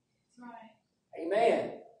 That's right.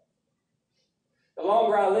 Amen. The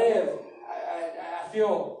longer I live, I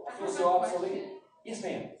feel so obsolete. Yes,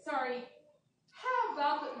 ma'am. Sorry. How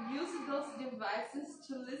about using those devices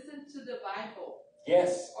to listen to the Bible?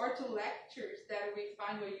 Yes. Or to lectures that we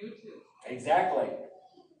find on YouTube? Exactly.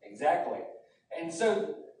 Exactly. And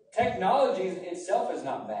so technology itself is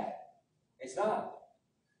not bad. It's not.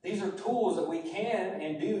 These are tools that we can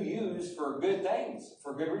and do use for good things,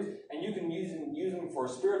 for good reasons. And you can use them for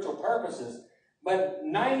spiritual purposes. But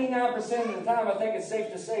 99% of the time, I think it's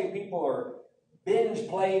safe to say people are binge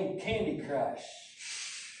playing Candy Crush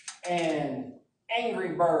and Angry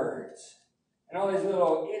Birds and all these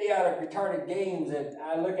little idiotic, retarded games that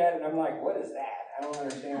I look at and I'm like, what is that? I don't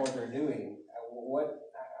understand what they're doing.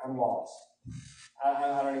 I'm lost.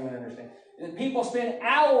 I don't even understand. People spend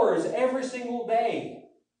hours every single day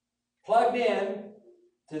plugged in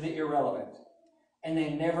to the irrelevant, and they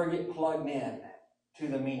never get plugged in to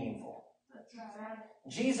the meaningful. That's right.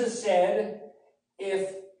 Jesus said,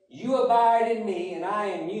 if you abide in me and I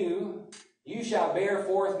in you, you shall bear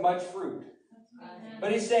forth much fruit.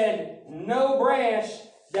 But he said, no branch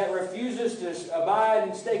that refuses to abide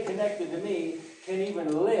and stay connected to me can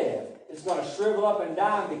even live. It's going to shrivel up and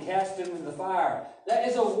die and be cast into the fire. That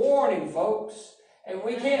is a warning, folks. And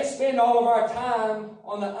we can't spend all of our time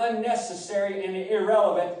on the unnecessary and the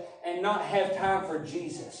irrelevant and not have time for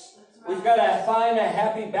Jesus. We've got to find a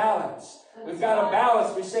happy balance. We've got to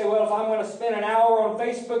balance. We say, well, if I'm going to spend an hour on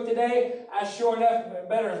Facebook today, I sure enough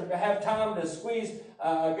better have time to squeeze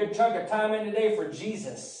a good chunk of time in today for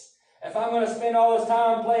Jesus. If I'm going to spend all this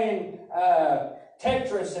time playing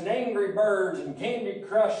Tetris and Angry Birds and Candy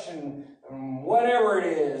Crush and whatever it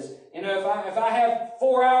is, you know, if I have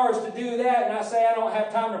 4 hours to do that and I say I don't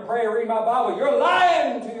have time to pray or read my Bible, you're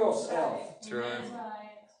lying to yourself. That's right.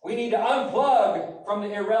 We need to unplug from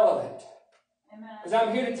the irrelevant. Because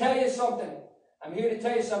I'm here to tell you something. I'm here to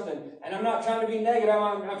tell you something. And I'm not trying to be negative.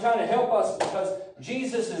 I'm trying to help us because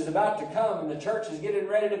Jesus is about to come and the church is getting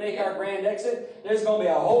ready to make our grand exit. There's going to be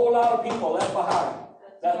a whole lot of people left behind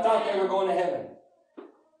that thought they were going to heaven.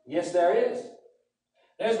 Yes, there is.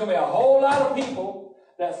 There's going to be a whole lot of people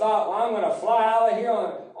that thought, well, I'm going to fly out of here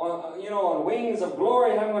on wings of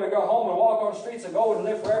glory, and I'm going to go home and walk on streets of gold and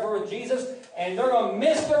live forever with Jesus. And they're going to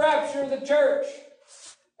miss the rapture of the church.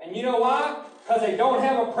 And you know why? Because they don't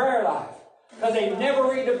have a prayer life. Because they never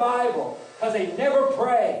read the Bible. Because they never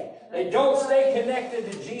pray. They don't stay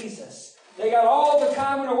connected to Jesus. They got all the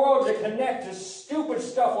time in the world to connect to stupid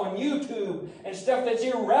stuff on YouTube and stuff that's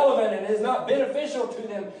irrelevant and is not beneficial to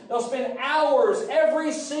them. They'll spend hours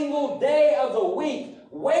every single day of the week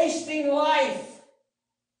wasting life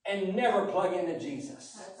and never plug into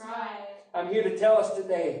Jesus. That's right. I'm here to tell us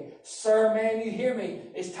today, sir, man, you hear me?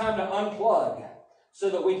 It's time to unplug so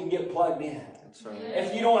that we can get plugged in. That's right.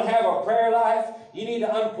 If you don't have a prayer life, you need to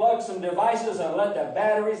unplug some devices and let the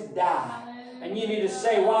batteries die. And you need to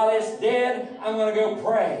say, while it's dead, I'm going to go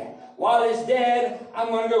pray. While it's dead, I'm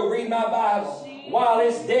going to go read my Bible. While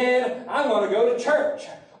it's dead, I'm going to go to church.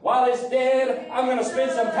 While it's dead, I'm going to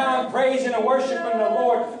spend some time praising and worshiping the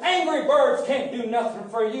Lord. Angry Birds can't do nothing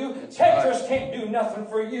for you. Tetris can't do nothing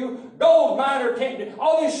for you. Gold Miner can't do.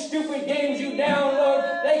 All these stupid games you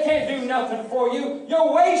download, they can't do nothing for you.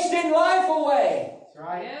 You're wasting life away. That's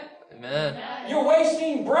right. Amen. You're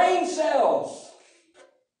wasting brain cells.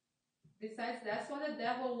 Besides, that's what the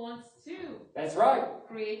devil wants to. That's right.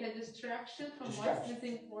 Create a distraction from what is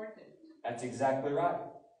important. That's exactly right.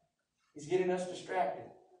 He's getting us distracted.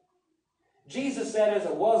 Jesus said, as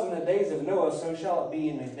it was in the days of Noah, so shall it be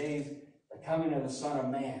in the days of the coming of the Son of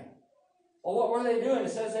Man. Well, what were they doing?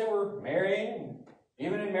 It says they were marrying and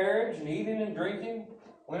giving in marriage and eating and drinking,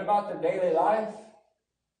 went about their daily life.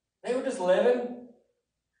 They were just living.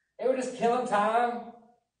 They were just killing time.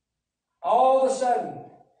 All of a sudden.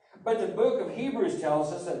 But the book of Hebrews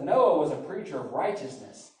tells us that Noah was a preacher of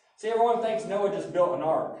righteousness. See, everyone thinks Noah just built an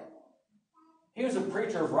ark. He was a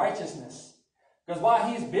preacher of righteousness. Because while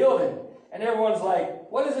he's building, and everyone's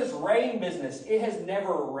like, what is this rain business? It has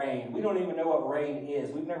never rained. We don't even know what rain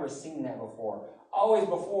is. We've never seen that before. Always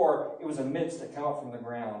before, it was a mist that came up from the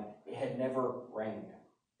ground. It had never rained.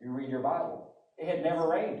 You read your Bible. It had never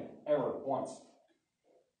rained, ever, once.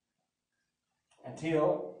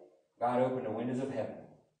 Until God opened the windows of heaven.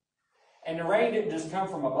 And the rain didn't just come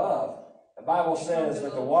from above. The Bible says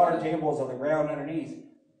that the water tables of the ground underneath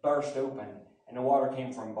burst open, and the water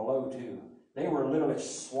came from below too. They were literally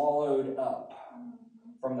swallowed up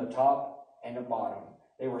from the top and the bottom.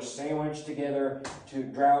 They were sandwiched together, to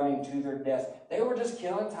drowning to their death. They were just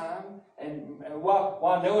killing time. And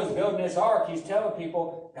while Noah's building this ark, he's telling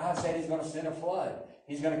people, God said he's going to send a flood.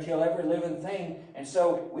 He's going to kill every living thing. And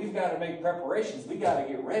so we've got to make preparations. We've got to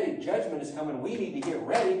get ready. Judgment is coming. We need to get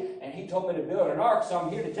ready. And he told me to build an ark. So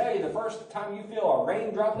I'm here to tell you, the first time you feel a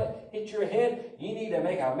rain droplet hit your head, you need to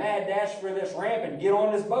make a mad dash for this ramp and get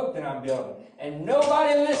on this boat that I'm building. And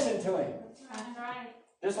nobody listened to him. That's right.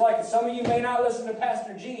 Just like some of you may not listen to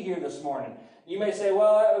Pastor G here this morning. You may say,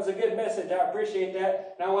 well, that was a good message. I appreciate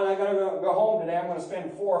that. Now when I'm going to go home today, I'm going to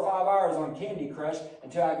spend 4 or 5 hours on Candy Crush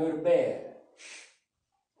until I go to bed.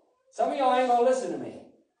 Some of y'all ain't going to listen to me.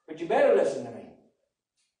 But you better listen to me.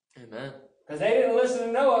 Amen. Because they didn't listen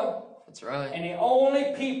to Noah. That's right. And the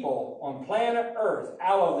only people on planet Earth,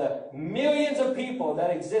 out of the millions of people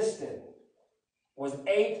that existed, was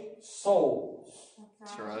 8 souls.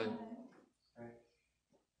 That's right.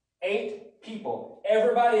 8 people.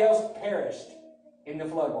 Everybody else perished in the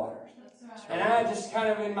floodwaters. And I just kind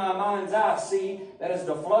of in my mind's eye see that as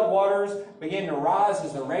the floodwaters begin to rise,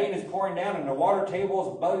 as the rain is pouring down and the water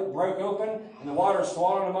tables broke open and the water is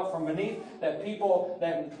swallowing them up from beneath, that people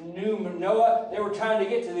that knew Noah, they were trying to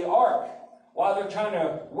get to the ark while they're trying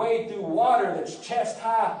to wade through water that's chest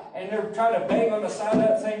high, and they're trying to bang on the side of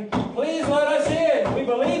that saying, please let us in. We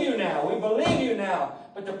believe you now. We believe you now.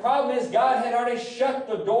 But the problem is God had already shut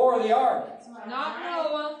the door of the ark. Not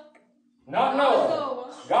Noah. Not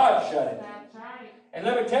Noah. God shut it. That's right. And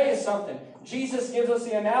let me tell you something. Jesus gives us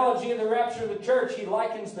the analogy of the rapture of the church. He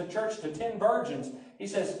likens the church to 10 virgins. He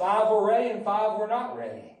says 5 were ready and 5 were not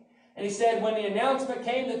ready. And he said when the announcement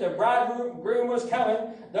came that the bridegroom was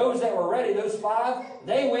coming, those that were ready, those 5,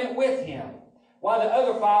 they went with him. While the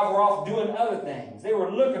other 5 were off doing other things. They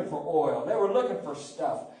were looking for oil. They were looking for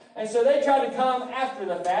stuff. And so they tried to come after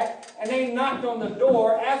the fact, and they knocked on the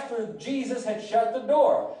door after Jesus had shut the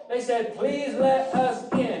door. They said, please let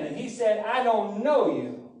us in. And he said, I don't know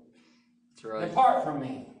you. That's right. Depart from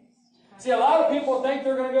me. See, a lot of people think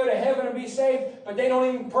they're going to go to heaven and be saved, but they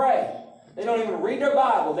don't even pray. They don't even read their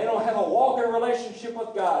Bible. They don't have a walking relationship with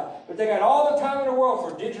God. But they got all the time in the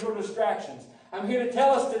world for digital distractions. I'm here to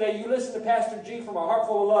tell us today, you listen to Pastor G from a heart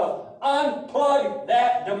full of love. Unplug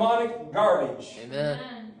that demonic garbage. Amen.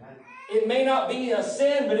 It may not be a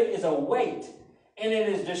sin, but it is a weight. And it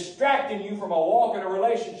is distracting you from a walk in a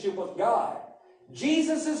relationship with God.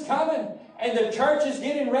 Jesus is coming, and the church is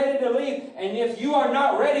getting ready to leave. And if you are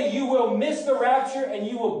not ready, you will miss the rapture and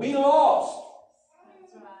you will be lost.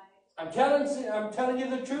 I'm telling you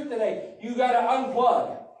the truth today. You got to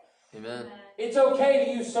unplug. Amen. It's okay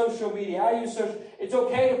to use social media. It's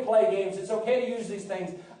okay to play games. It's okay to use these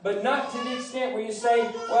things. But not to the extent where you say,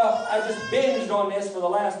 well, I just binged on this for the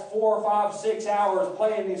last 4, 5, 6 hours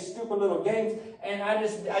playing these stupid little games, and I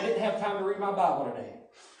didn't have time to read my Bible today.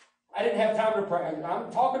 I didn't have time to pray.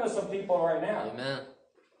 I'm talking to some people right now. Amen.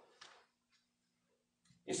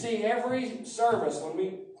 You see, every service, when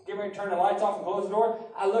we get ready to turn the lights off and close the door,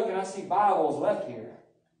 I look and I see Bibles left here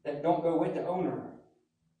that don't go with the owner.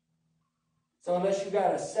 So unless you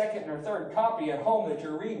got a second or third copy at home that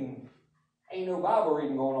you're reading, ain't no Bible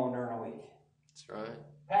reading going on during the week. That's right.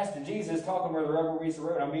 Pastor Jesus talking where the rubber meets the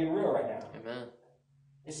road. I'm being real right now. Amen.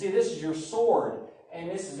 You see, this is your sword, and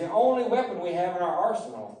this is the only weapon we have in our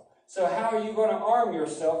arsenal. So how are you going to arm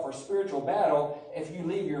yourself for spiritual battle if you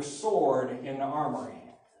leave your sword in the armory?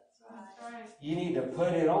 That's right. You need to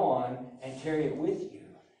put it on and carry it with you.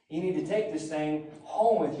 You need to take this thing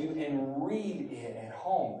home with you and read it at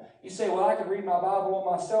home. You say, well, I can read my Bible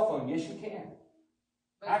on my cell phone. Yes, you can.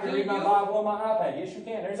 I can read my Bible on my iPad. Yes, you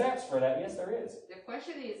can. There's apps for that. Yes, there is. The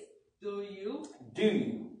question is, do you? Do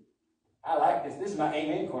you? I like this. This is my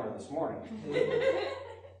amen corner this morning.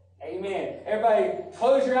 Amen. Everybody,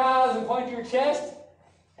 close your eyes and point to your chest.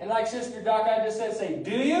 And like Sister Doc, I just said, say,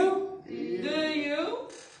 do you? Do you?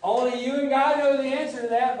 Only you and God know the answer to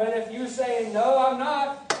that. But if you're saying, no, I'm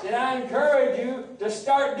not, then I encourage you to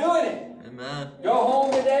start doing it. Amen. Go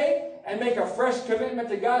home today and make a fresh commitment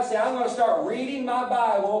to God. Say, I'm going to start reading my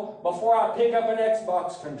Bible before I pick up an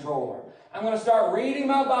Xbox controller. I'm going to start reading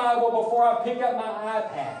my Bible before I pick up my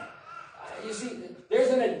iPad. You see, there's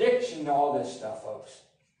an addiction to all this stuff, folks.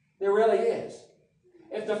 There really is.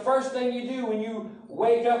 If the first thing you do when you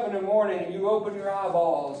wake up in the morning and you open your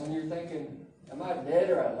eyeballs and you're thinking, am I dead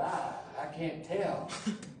or alive? I can't tell.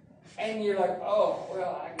 And you're like, oh,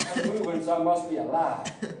 well, I'm moving, so I must be alive.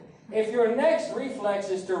 If your next reflex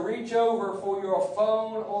is to reach over for your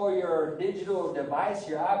phone or your digital device,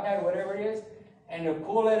 your iPad, whatever it is, and to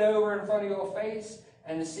pull it over in front of your face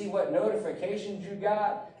and to see what notifications you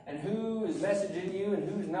got and who is messaging you and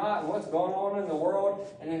who's not and what's going on in the world,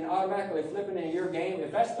 and then automatically flipping into your game,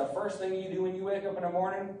 if that's the first thing you do when you wake up in the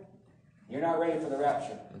morning, you're not ready for the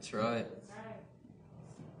rapture. That's right.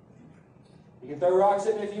 You can throw rocks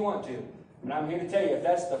at me if you want to, but I'm here to tell you, if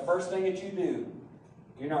that's the first thing that you do,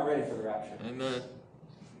 you're not ready for the rapture. Amen.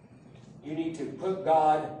 You need to put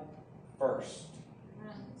God first.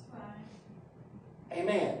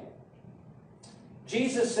 Amen.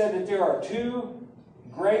 Jesus said that there are two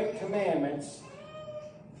great commandments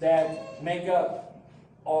that make up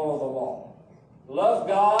all of the law. Love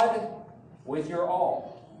God with your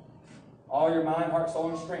all your mind, heart, soul,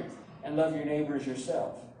 and strength, and love your neighbor as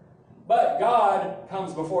yourself. But God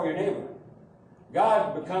comes before your neighbor.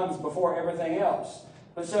 God comes before everything else.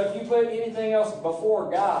 But so if you put anything else before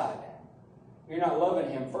God, you're not loving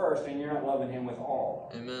Him first, and you're not loving Him with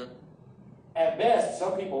all. Amen. At best,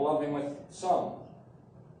 some people love Him with some,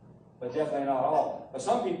 but definitely not all. But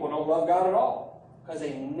some people don't love God at all because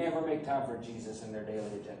they never make time for Jesus in their daily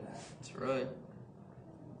agenda. That's right.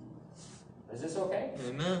 Is this okay?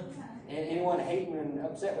 Amen. Anyone hating and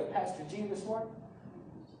upset with Pastor G this morning?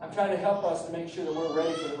 I'm trying to help us to make sure that we're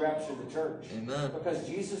ready for the rapture of the church. Amen. Because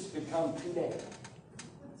Jesus could come today.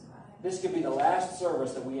 This could be the last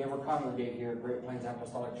service that we ever congregate here at Great Plains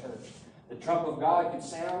Apostolic Church. The trump of God could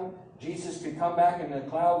sound. Jesus could come back in the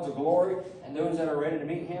clouds of glory, and those that are ready to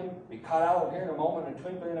meet Him be caught out of here in a moment, a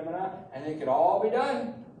twinkling of an eye, and they could all be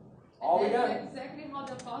done. All be done. That's exactly how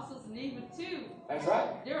the apostles needed too. That's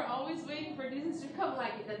right. They were always waiting for Jesus to come,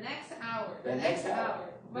 like the next hour, The next hour.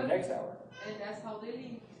 The next hour. And that's how they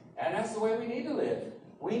live. And that's the way we need to live.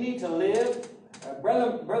 We need to live.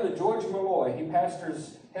 Brother George Malloy, he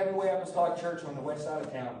pastors Heavenly Apostolic Church on the west side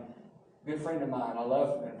of town. Good friend of mine. I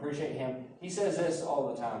love and appreciate him. He says this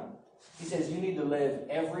all the time. He says, you need to live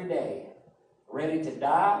every day ready to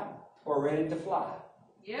die or ready to fly.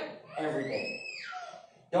 Yep. Every day.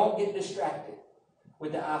 Don't get distracted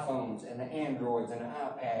with the iPhones and the Androids and the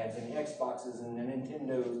iPads and the Xboxes and the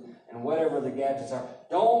Nintendos and whatever the gadgets are.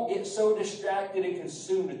 Don't get so distracted and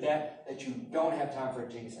consumed with that you don't have time for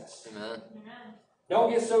Jesus. Amen. Amen. Don't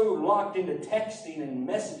get so locked into texting and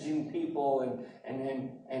messaging people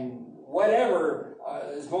and whatever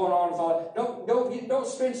is going on with all that. Don't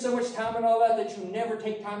spend so much time in all that you never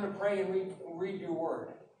take time to pray and read your word.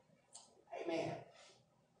 Amen.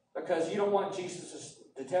 Because you don't want Jesus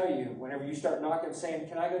to tell you whenever you start knocking saying,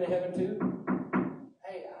 can I go to heaven too?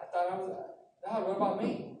 Hey, God, what about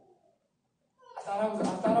me? I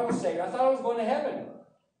thought I was saved. I thought I was going to heaven.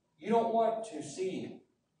 You don't want to see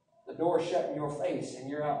the door shut in your face and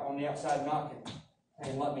you're out on the outside knocking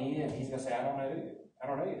and let me in. He's going to say, I don't know you. I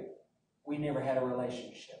don't know you. We never had a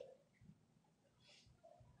relationship.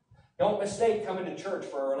 Don't mistake coming to church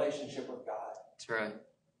for a relationship with God. That's right.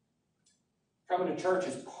 Coming to church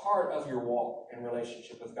is part of your walk and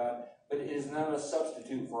relationship with God, but it is not a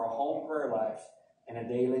substitute for a home prayer life and a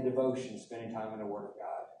daily devotion, spending time in the Word of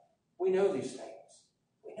God. We know these things.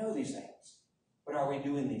 We know these things. But are we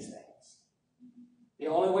doing these things? The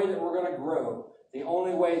only way that we're going to grow, the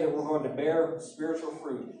only way that we're going to bear spiritual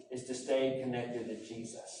fruit is to stay connected to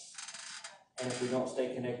Jesus. And if we don't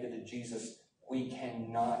stay connected to Jesus, we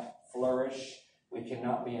cannot flourish. We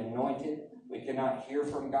cannot be anointed. We cannot hear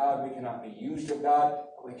from God. We cannot be used of God.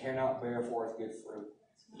 We cannot bear forth good fruit.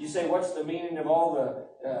 You say, what's the meaning of all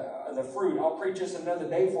the fruit? I'll preach this another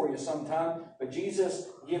day for you sometime. But Jesus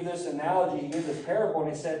gave this analogy. He gave this parable,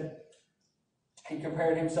 and he said, he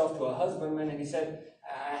compared himself to a husbandman, and he said,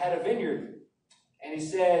 I had a vineyard. And he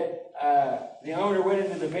said, the owner went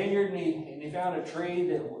into the vineyard, and he found a tree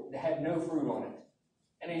that had no fruit on it.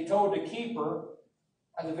 And he told the keeper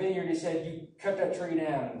of the vineyard, he said, you cut that tree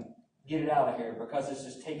down and get it out of here because it's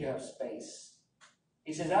just taking up space.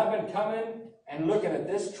 He says, I've been coming and looking at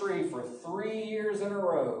this tree for 3 years in a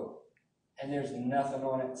row, and there's nothing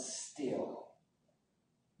on it still.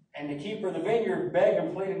 And the keeper of the vineyard begged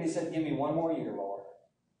and pleaded, and he said, give me 1 more year, Lord.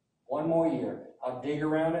 1 more year. I'll dig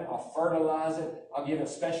around it. I'll fertilize it. I'll give it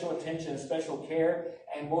special attention and special care,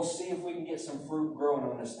 and we'll see if we can get some fruit growing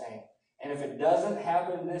on this thing. And if it doesn't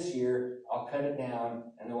happen this year, I'll cut it down,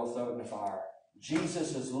 and then we'll throw it in the fire.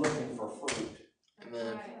 Jesus is looking for fruit.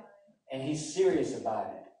 Amen. And he's serious about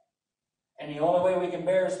it. And the only way we can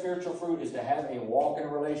bear spiritual fruit is to have a walk in a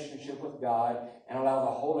relationship with God and allow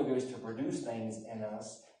the Holy Ghost to produce things in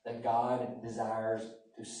us that God desires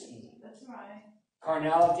to see. That's right.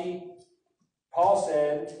 Carnality, Paul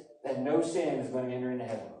said that no sin is going to enter into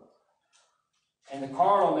heaven. And the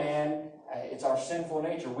carnal man, it's our sinful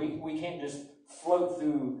nature. We can't just float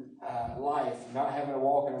through life not having to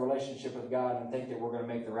walk in a relationship with God and think that we're going to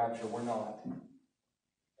make the rapture. We're not.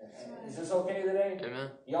 Is this okay today? Amen.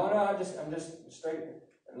 Y'all know I'm just straight.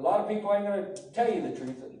 A lot of people ain't going to tell you the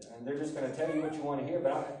truth, and they're just going to tell you what you want to hear.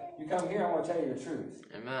 But you come here, I want to tell you the truth.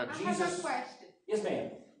 Amen. I have a question. Yes,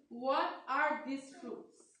 ma'am. What are these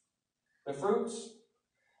fruits? The fruits.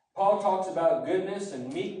 Paul talks about goodness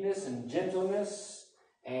and meekness and gentleness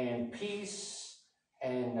and peace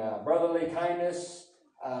and brotherly kindness.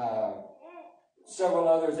 Several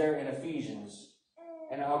others there in Ephesians.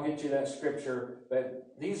 And I'll get you that scripture.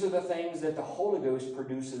 But these are the things that the Holy Ghost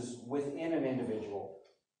produces within an individual.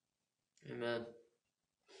 Amen.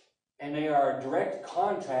 And they are a direct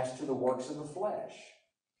contrast to the works of the flesh.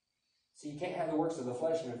 See, you can't have the works of the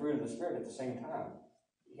flesh and the fruit of the Spirit at the same time.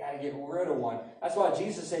 You got to get rid of one. That's why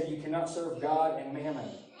Jesus said you cannot serve God and mammon.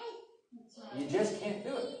 You just can't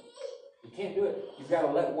do it. You can't do it. You've got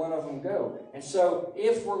to let one of them go. And so,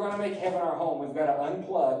 if we're going to make heaven our home, we've got to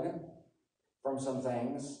unplug from some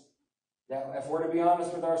things that, if we're to be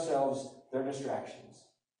honest with ourselves, they're distractions.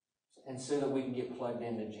 And so that we can get plugged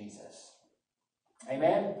into Jesus.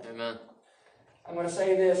 Amen? Amen. I'm going to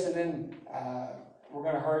say this, and then we're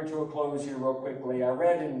going to hurry to a close here real quickly. I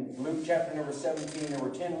read in Luke chapter number 17, there were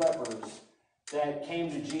 10 lepers that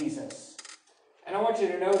came to Jesus. And I want you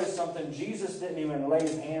to notice something. Jesus didn't even lay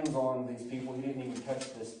his hands on these people. He didn't even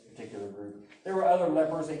touch this particular group. There were other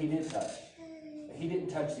lepers that he did touch. But he didn't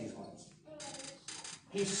touch these ones.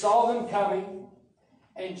 He saw them coming,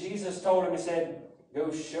 and Jesus told him, he said,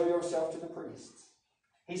 go show yourself to the priests.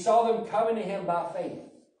 He saw them coming to him by faith.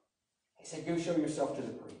 He said, go show yourself to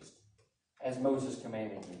the priest, as Moses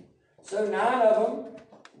commanded you. So 9 of them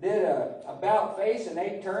did a about face, and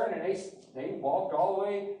they turned, and they walked all the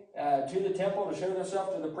way to the temple to show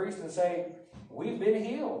themselves to the priest and say, we've been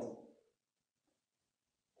healed.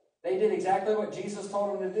 They did exactly what Jesus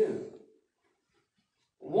told them to do.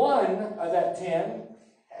 One of that 10,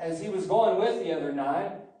 as he was going with the other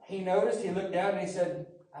 9, he noticed, he looked down, and he said,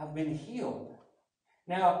 I've been healed.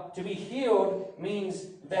 Now, to be healed means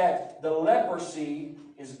that the leprosy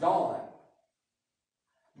is gone.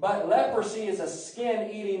 But leprosy is a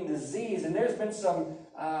skin-eating disease, and there's been some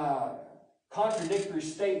contradictory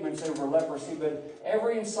statements over leprosy, but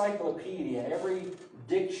every encyclopedia, every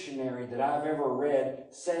dictionary that I've ever read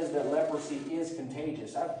says that leprosy is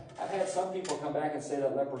contagious. I've had some people come back and say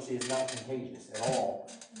that leprosy is not contagious at all.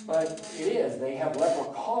 But it is. They have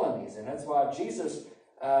leper colonies, and that's why Jesus,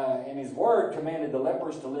 in his word, commanded the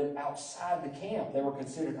lepers to live outside the camp. They were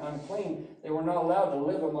considered unclean. They were not allowed to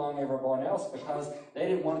live among everyone else because they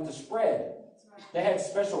didn't want it to spread. They had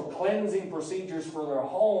special cleansing procedures for their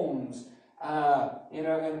homes,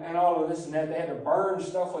 and all of this and that. They had to burn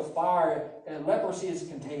stuff with fire. And leprosy is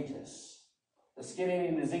contagious. The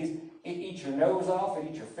skin-eating disease, it eats your nose off, it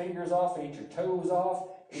eats your fingers off, it eats your toes off,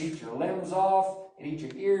 it eats your limbs off, it eats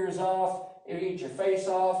your ears off, it eats your face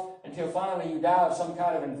off, until finally you die of some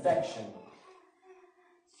kind of infection.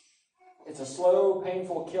 It's a slow,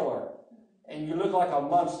 painful killer. And you look like a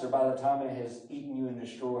monster by the time it has eaten you and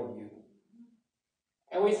destroyed you.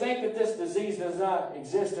 And we think that this disease does not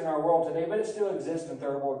exist in our world today, but it still exists in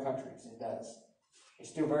third world countries. It does. It's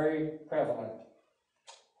still very prevalent.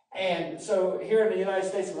 And so here in the United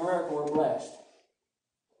States of America, we're blessed.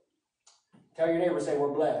 Tell your neighbor, say,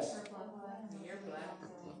 we're blessed. You're blessed.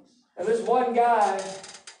 Now this one guy,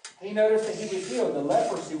 he noticed that he was healed. The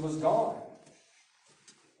leprosy was gone.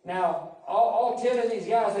 Now, all 10 of these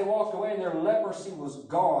guys, they walked away and their leprosy was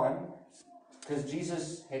gone. Because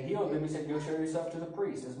Jesus had healed them, he said, go show yourself to the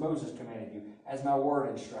priest, as Moses commanded you, as my word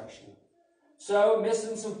instruction. So,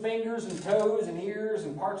 missing some fingers and toes and ears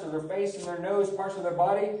and parts of their face and their nose, parts of their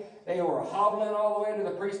body, they were hobbling all the way to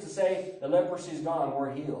the priest to say, the leprosy's gone,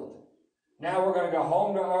 we're healed. Now we're going to go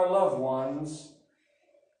home to our loved ones,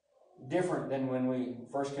 different than when we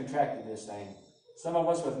first contracted this thing. Some of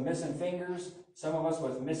us with missing fingers, some of us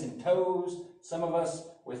with missing toes, some of us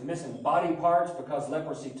with missing body parts because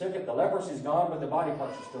leprosy took it. The leprosy's gone, but the body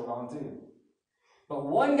parts are still gone too. But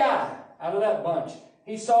one guy out of that bunch,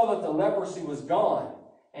 he saw that the leprosy was gone,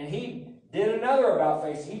 and he did another about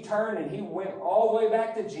face. He turned and he went all the way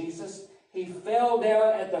back to Jesus. He fell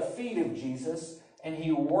down at the feet of Jesus, and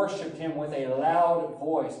he worshiped him with a loud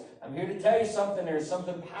voice. I'm here to tell you something. There's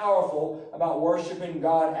something powerful about worshiping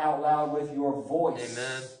God out loud with your voice.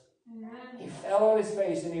 Amen. He fell on his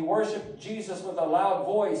face and he worshiped Jesus with a loud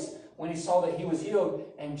voice when he saw that he was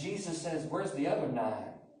healed. And Jesus says, where's the other 9?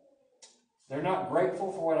 They're not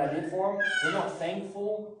grateful for what I did for them. They're not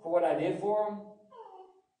thankful for what I did for them.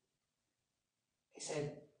 He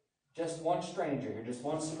said, Just one stranger here, just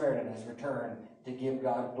one Samaritan has returned to give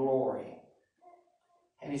God glory.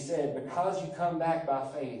 And he said, because you come back by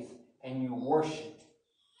faith and you worship,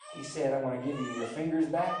 he said, I'm going to give you your fingers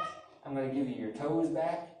back. I'm going to give you your toes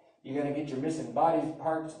back. You're going to get your missing body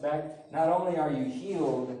parts back. Not only are you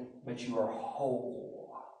healed, but you are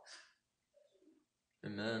whole.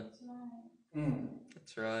 Amen.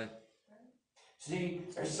 That's right. See,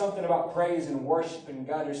 there's something about praise and worshiping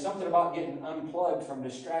God. There's something about getting unplugged from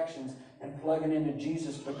distractions and plugging into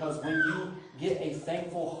Jesus, because when you get a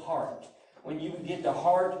thankful heart, when you get the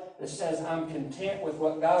heart that says, I'm content with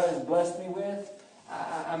what God has blessed me with,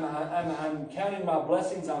 I'm counting my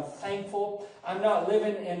blessings, I'm thankful. I'm not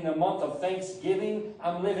living in the month of Thanksgiving.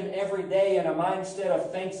 I'm living every day in a mindset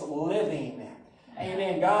of thanks-living.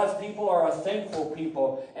 Amen. God's people are a thankful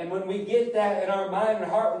people. And when we get that in our mind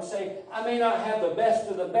and heart and say, I may not have the best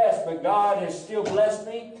of the best, but God has still blessed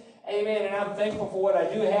me. Amen. And I'm thankful for what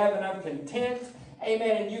I do have, and I'm content.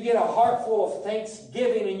 Amen. And you get a heart full of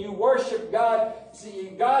thanksgiving and you worship God.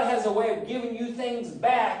 See, God has a way of giving you things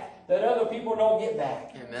back that other people don't get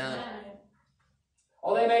back. Amen.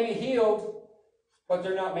 Oh, they may be healed, but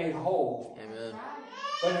they're not made whole. Amen.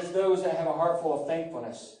 But it's those that have a heart full of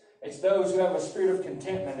thankfulness. It's those who have a spirit of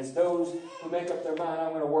contentment. It's those who make up their mind, I'm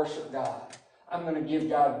going to worship God. I'm going to give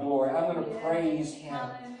God glory. I'm going to praise Him.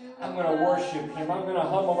 I'm going to worship Him. I'm going to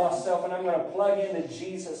humble myself, and I'm going to plug into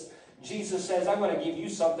Jesus. Jesus says, I'm going to give you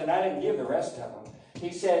something I didn't give the rest of them.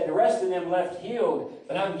 He said, the rest of them left healed,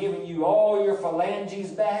 but I'm giving you all your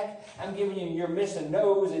phalanges back. I'm giving you your missing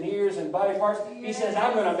nose and ears and body parts. He says,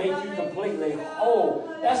 I'm going to make you completely whole.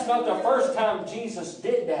 That's not the first time Jesus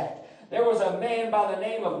did that. There was a man by the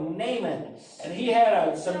name of Naaman, and he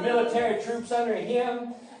had some military troops under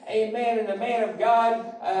him. Amen. And the man of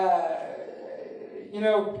God,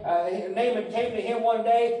 Naaman came to him one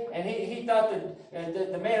day, and he thought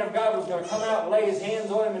that the man of God was going to come out and lay his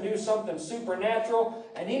hands on him and do something supernatural,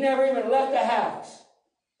 and he never even left the house.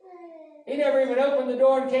 He never even opened the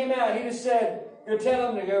door and came out. He just said, you're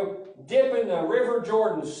telling him to go dip in the River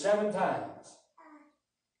Jordan 7 times.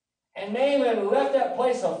 And Naaman left that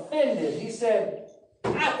place offended. He said,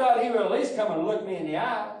 I thought he would at least come and look me in the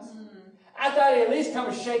eyes. I thought he'd at least come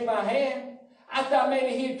and shake my hand. I thought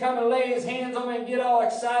maybe he'd come and lay his hands on me and get all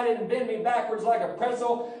excited and bend me backwards like a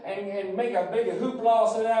pretzel and make a big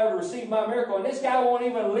hoopla so that I would receive my miracle. And this guy won't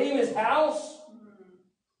even leave his house.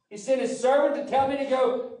 He sent his servant to tell me to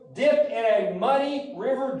go dip in a muddy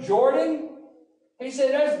river Jordan. He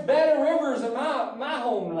said, there's better rivers in my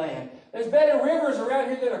homeland. There's better rivers around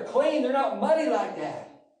here that are clean. They're not muddy like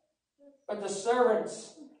that. But the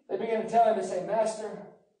servants, they began to tell him and say, Master,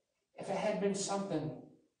 if it had been something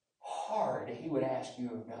hard he would ask you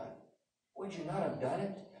to have done, would you not have done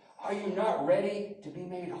it? Are you not ready to be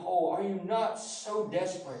made whole? Are you not so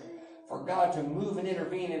desperate for God to move and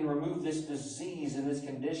intervene and remove this disease and this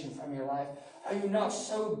condition from your life? Are you not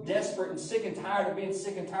so desperate and sick and tired of being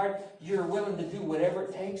sick and tired, you're willing to do whatever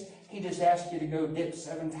it takes? He just asked you to go dip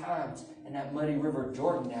 7 times in that muddy river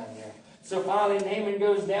Jordan down there. So finally Naaman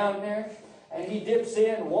goes down there, and he dips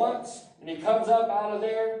in once, and he comes up out of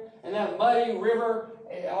there, and that muddy river,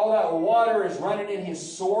 all that water is running in his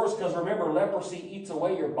sores, because remember, leprosy eats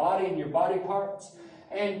away your body and your body parts.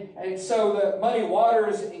 And so the muddy water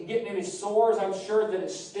is getting in his sores. I'm sure that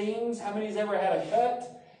it stings. How many's ever had a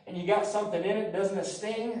cut and you got something in it? Doesn't it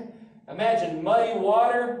sting? Imagine muddy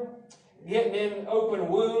water getting in open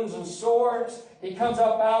wounds and sores. He comes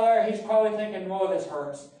up out of there. He's probably thinking, oh, this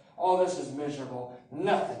hurts. Oh, this is miserable.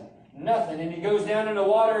 Nothing. And he goes down in the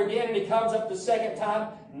water again, and he comes up the second time.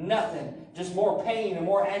 Nothing. Just more pain and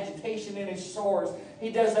more agitation in his sores. He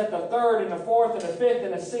does that the third and the fourth and the fifth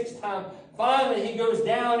and the 6th time. Finally, he goes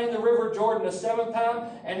down in the river Jordan the 7th time,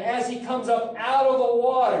 and as he comes up out of the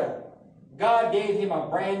water, God gave him a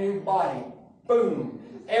brand new body. Boom.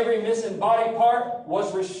 Every missing body part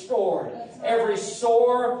was restored. Every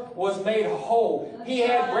sore was made whole. He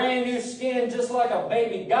had brand new skin just like a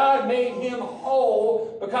baby. God made him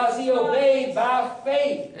whole because he obeyed by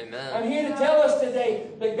faith. Amen. I'm here to tell us today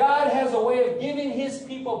that God has a way of giving His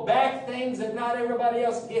people back things that not everybody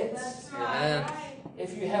else gets. Amen.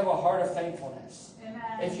 If you have a heart of thankfulness,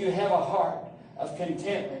 if you have a heart of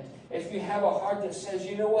contentment, if you have a heart that says,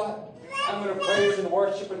 you know what? I'm going to praise and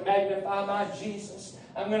worship and magnify my Jesus.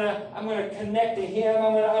 I'm going to connect to Him.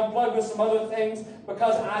 I'm going to unplug with some other things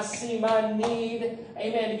because I see my need,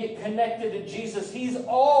 amen, to get connected to Jesus. He's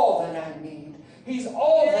all that I need. He's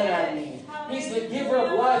all that I need. He's the giver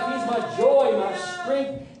of life. He's my joy, my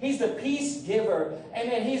strength. He's the peace giver.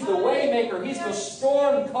 Amen. He's the way maker. He's the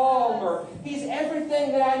storm calmer. He's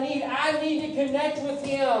everything that I need. I need to connect with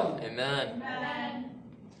Him. Amen.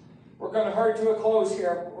 We're going to hurry to a close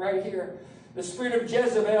here, right here. The spirit of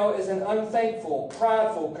Jezebel is an unthankful,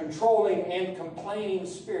 prideful, controlling, and complaining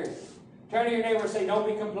spirit. Turn to your neighbor and say, don't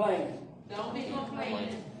be complaining. Don't be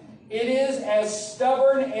complaining. It is as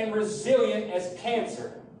stubborn and resilient as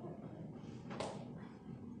cancer.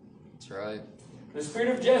 That's right. The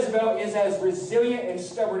spirit of Jezebel is as resilient and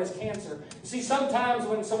stubborn as cancer. See, sometimes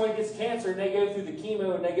when someone gets cancer and they go through the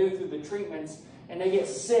chemo and they go through the treatments and they get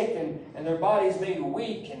sick and their body's made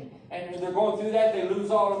weak and they're going through that, they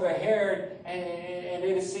lose all of their hair and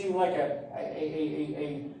they just seem like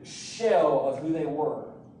a shell of who they were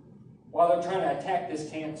while they're trying to attack this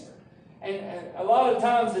cancer. And a lot of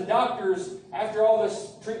times the doctors, after all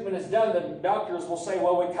this treatment is done, the doctors will say,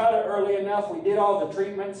 well, we caught it early enough, we did all the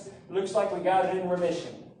treatments, looks like we got it in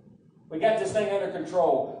remission. We got this thing under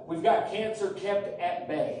control. We've got cancer kept at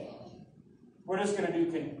bay. We're just going to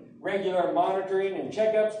do regular monitoring and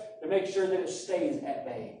checkups to make sure that it stays at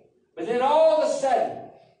bay. But then all of a sudden,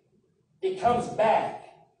 it comes back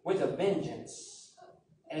with a vengeance.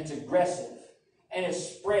 And it's aggressive. And it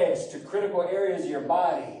spreads to critical areas of your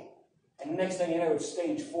body. And the next thing you know, it's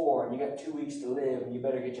stage 4, and you got 2 weeks to live, and you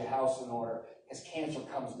better get your house in order, because cancer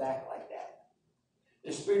comes back like that.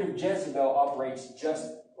 The spirit of Jezebel operates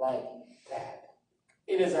just like that.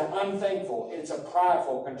 It is an unthankful, it's a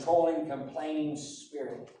prideful, controlling, complaining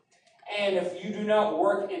spirit. And if you do not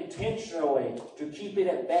work intentionally to keep it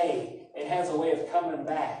at bay, it has a way of coming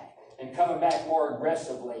back, and coming back more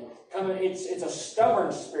aggressively. It's a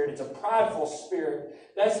stubborn spirit. It's a prideful spirit.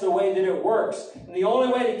 That's the way that it works. And the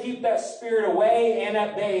only way to keep that spirit away and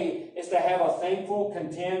at bay is to have a thankful,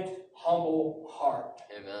 content, humble heart.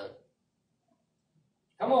 Amen.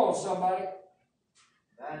 Come on, somebody.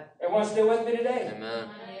 Amen. Everyone still with me today? Amen.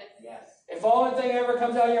 Yes. If the only thing that ever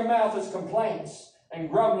comes out of your mouth is complaints and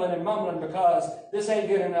grumbling and mumbling because this ain't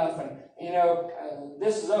good enough and,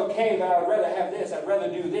 this is okay, but I'd rather have this. I'd rather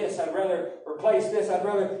do this. I'd rather replace this. I'd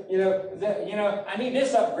rather, I need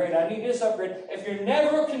this upgrade. I need this upgrade. If you're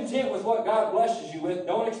never content with what God blesses you with,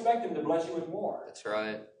 don't expect Him to bless you with more. That's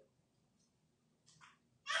right.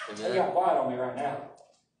 They Amen. got quiet on me right now.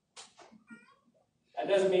 That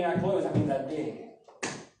doesn't mean I close. That means I dig.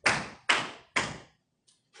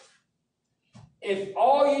 If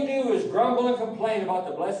all you do is grumble and complain about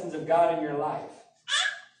the blessings of God in your life,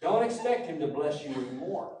 don't expect Him to bless you with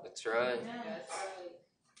more. That's right.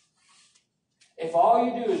 If all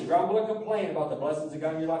you do is grumble and complain about the blessings of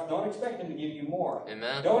God in your life, don't expect Him to give you more.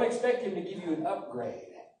 Amen. Don't expect Him to give you an upgrade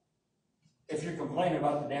if you're complaining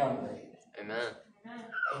about the downgrade. Amen.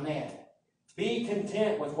 Amen. Be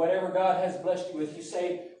content with whatever God has blessed you with. You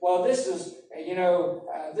say, well, this is,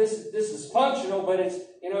 this is functional, but it's,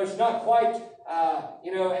 it's not quite,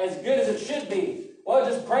 as good as it should be. Well,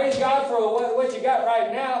 just praise God for what you got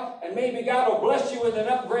right now, and maybe God will bless you with an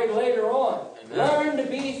upgrade later on. Amen. Learn to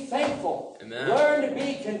be thankful. Amen. Learn to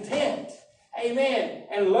be content. Amen.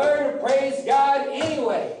 And learn to praise God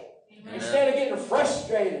anyway. Amen. Instead of getting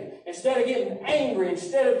frustrated, instead of getting angry,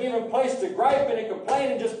 instead of giving place to griping and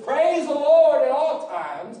complaining, just praise the Lord at all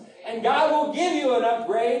times, and God will give you an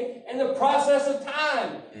upgrade in the process of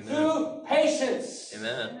time. Amen. Through patience.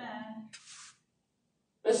 Amen.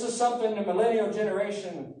 This is something the millennial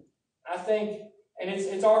generation, I think, and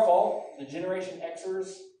it's our fault, the Generation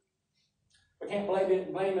Xers. We can't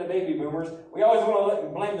blame the baby boomers. We always want to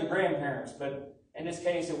blame the grandparents, but in this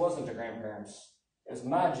case, it wasn't the grandparents. It was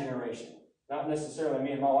my generation, not necessarily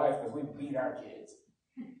me and my wife, because we beat our kids.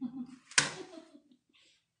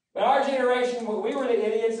 But our generation, we were the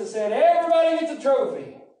idiots that said, everybody gets a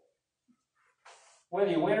trophy,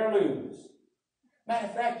 whether you win or lose. Matter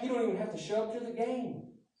of fact, you don't even have to show up to the game.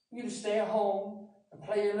 You just stay at home and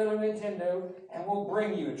play your little Nintendo, and we'll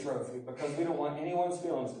bring you a trophy because we don't want anyone's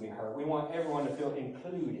feelings to be hurt. We want everyone to feel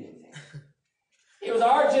included. It was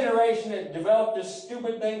our generation that developed this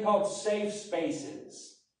stupid thing called safe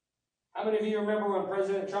spaces. How many of you remember when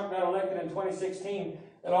President Trump got elected in 2016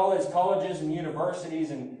 that all these colleges and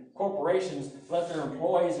universities and corporations let their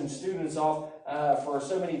employees and students off for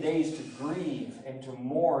so many days to grieve and to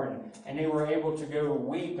mourn, and they were able to go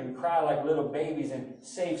weep and cry like little babies in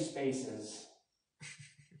safe spaces?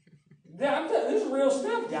 This is real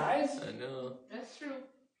stuff, guys. I know. That's true.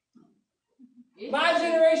 My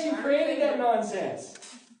generation created that nonsense.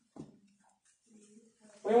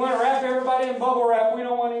 We want to wrap everybody in bubble wrap. We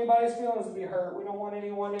don't want anybody's feelings to be hurt. We don't want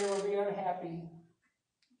anyone to ever be unhappy.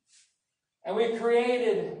 And we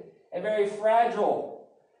created a very fragile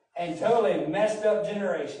and totally messed up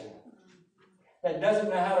generation that doesn't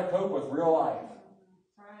know how to cope with real life.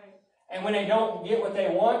 Right. And when they don't get what they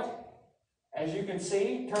want, as you can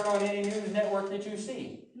see, turn on any news network that you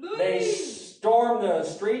see. They storm the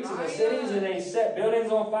streets of the cities, and they set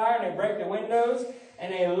buildings on fire, and they break the windows,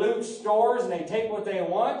 and they loot stores, and they take what they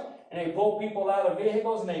want, and they pull people out of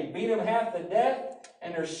vehicles, and they beat them half to death,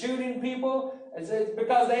 and they're shooting people. It's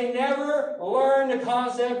because they never learned the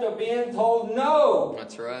concept of being told no.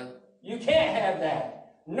 That's right. You can't have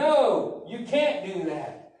that. No, you can't do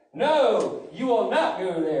that. No, you will not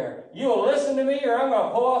go there. You will listen to me, or I'm going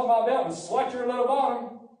to pull off my belt and swat your little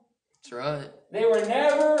bottom. That's right. They were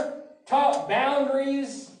never taught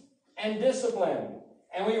boundaries and discipline.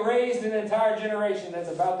 And we raised an entire generation that's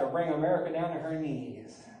about to bring America down to her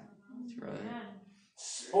knees. That's right.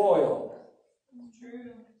 Spoiled.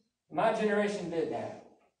 True. My generation did that.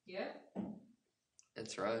 Yeah.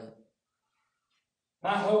 That's right.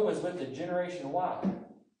 My hope is with the Generation Y.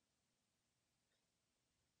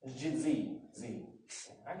 Z.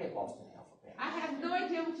 I get lost in the alphabet. I have no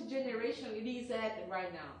idea which generation it is at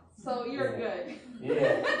right now. So you're good.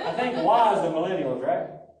 Yeah. I think Y is the millennials, right?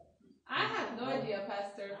 I have no idea,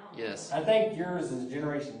 Pastor. Yes. I think yours is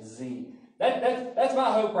Generation Z. That's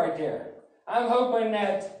my hope right there. I'm hoping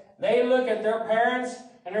that they look at their parents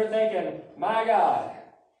and they're thinking, my God,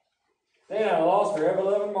 they done lost their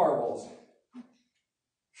ever-loving marbles.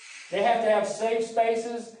 They have to have safe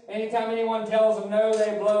spaces. Anytime anyone tells them no,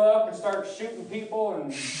 they blow up and start shooting people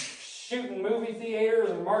and shooting movie theaters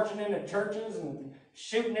and marching into churches and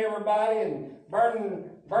shooting everybody and burning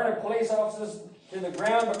police officers to the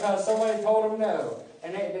ground because somebody told them no.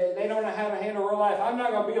 And they don't know how to handle real life. I'm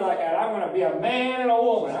not going to be like that. I'm going to be a man and a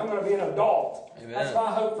woman. I'm going to be an adult. Amen. That's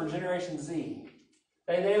my hope for Generation Z.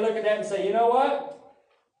 They look at that and say, you know what?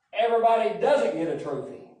 Everybody doesn't get a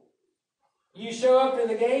trophy. You show up to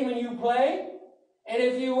the game and you play, and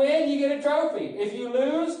if you win, you get a trophy. If you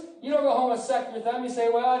lose, you don't go home and suck your thumb. You say,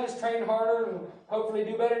 well, I just trained harder and hopefully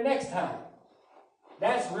do better next time.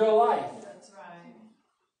 That's real life. That's right.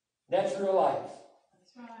 That's real life.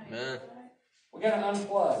 That's right. Amen. We got to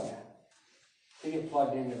unplug to get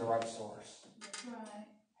plugged into the right source. That's right.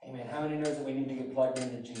 Amen. How many knows that we need to get plugged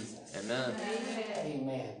into Jesus? Amen.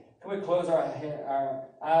 Amen. Can we close our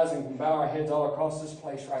eyes and bow our heads all across this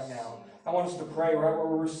place right now? I want us to pray right where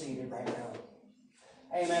we're seated right now.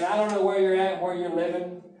 Amen. I don't know where you're at, where you're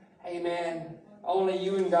living. Amen. Only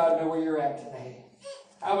you and God know where you're at today.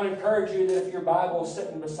 I would encourage you that if your Bible is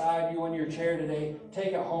sitting beside you in your chair today,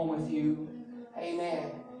 take it home with you.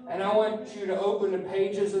 Amen. And I want you to open the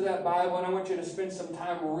pages of that Bible, and I want you to spend some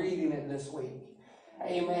time reading it this week.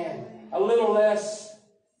 Amen. A little less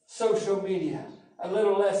social media. A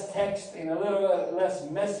little less texting, a little less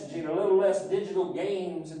messaging, a little less digital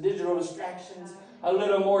games and digital distractions, a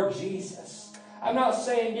little more Jesus. I'm not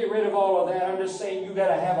saying get rid of all of that. I'm just saying you got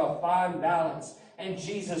to have a fine balance, and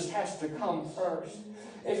Jesus has to come first.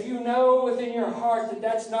 If you know within your heart that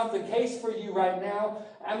that's not the case for you right now,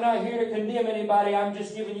 I'm not here to condemn anybody. I'm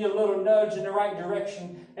just giving you a little nudge in the right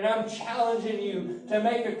direction. And I'm challenging you to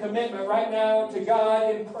make a commitment right now to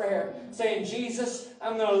God in prayer. Saying, Jesus,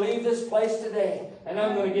 I'm going to leave this place today and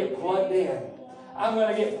I'm going to get plugged in. I'm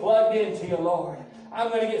going to get plugged into you, Lord. I'm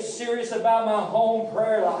going to get serious about my home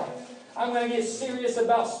prayer life. I'm going to get serious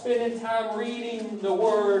about spending time reading the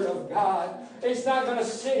Word of God. It's not going to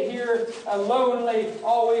sit here lonely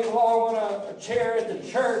all week long on a chair at the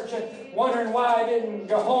church wondering why I didn't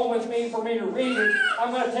go home with me for me to read it.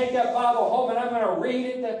 I'm going to take that Bible home and I'm going to read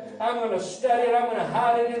it. I'm going to study it. I'm going to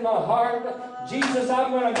hide it in my heart. Jesus,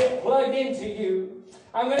 I'm going to get plugged into you.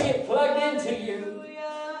 I'm going to get plugged into you.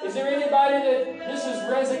 Is there anybody that this is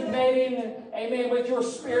resonating, amen, with your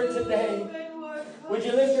spirit today? Would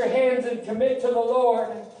you lift your hands and commit to the Lord?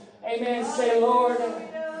 Amen. Say, Lord,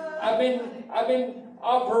 I've been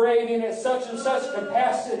operating at such and such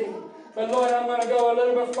capacity, but Lord, I'm going to go a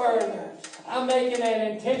little bit further. I'm making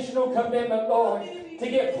an intentional commitment, Lord, to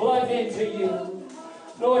get plugged into you.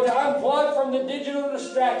 Lord, to unplug from the digital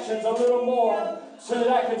distractions a little more so that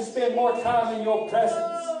I can spend more time in your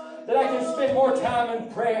presence, that I can spend more time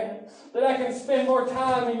in prayer, that I can spend more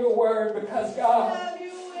time in your word, because God,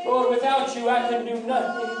 Lord, without you I can do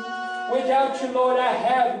nothing. Without you, Lord, I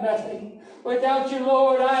have nothing. Without you,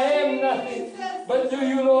 Lord, I am nothing. But through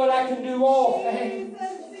you, Lord, I can do all things.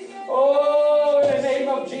 Oh, in the name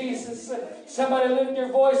of Jesus. Somebody lift your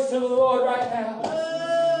voice to the Lord right now.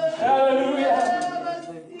 Hallelujah.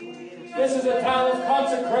 This is a time of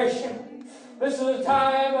consecration. This is a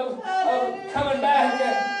time of coming back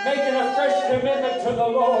and making a fresh commitment to the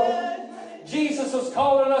Lord. Jesus is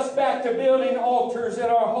calling us back to building altars in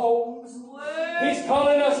our homes. He's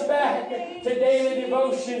calling us back to daily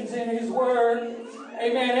devotions in His Word.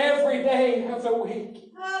 Amen. Every day of the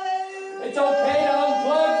week. It's okay to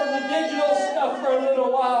unplug from the digital stuff for a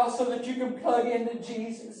little while so that you can plug into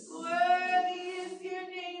Jesus.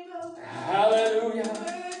 Hallelujah.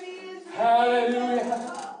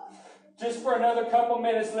 Hallelujah. Just for another couple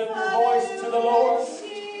minutes, lift your voice to the Lord.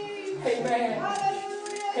 Amen.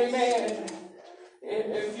 Amen.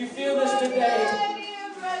 If you feel this today,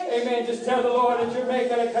 amen, just tell the Lord that you're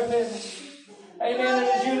making a commitment. Amen. And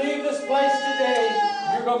as you leave this place today,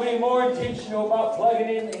 you're going to be more intentional about plugging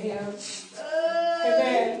into Him.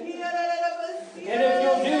 Amen. And if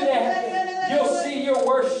you'll do that, you'll see your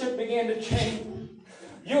worship begin to change.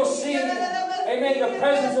 You'll see, amen, the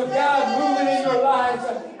presence of God moving in your life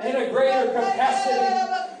in a greater capacity.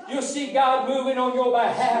 You'll see God moving on your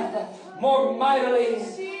behalf more mightily,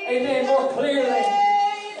 amen, more clearly.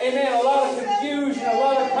 Amen. A lot of confusion, a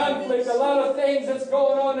lot of conflict, a lot of things that's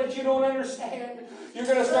going on that you don't understand. You're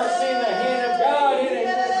going to start seeing the hand of God in it.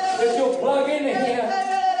 If you'll plug into Him.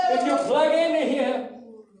 If you'll plug into Him.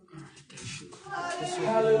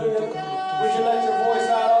 Hallelujah. Would you let your voice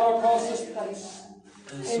out all across this place?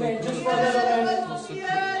 Amen. Just for another minute.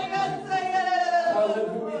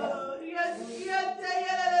 Hallelujah.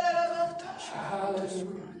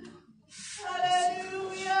 Hallelujah.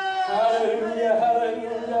 Hallelujah,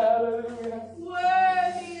 hallelujah, hallelujah.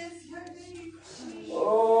 Worthy is your name, Jesus.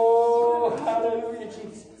 Oh, hallelujah,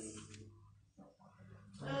 Jesus.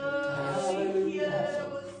 Hallelujah.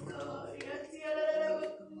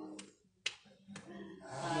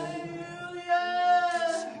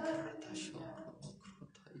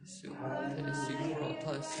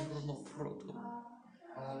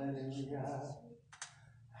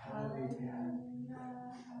 Hallelujah.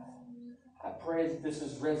 I pray that this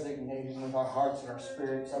is resonating with our hearts and our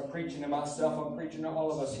spirits. I'm preaching to myself. I'm preaching to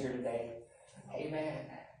all of us here today. Amen.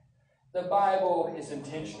 The Bible is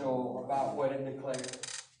intentional about what it declares.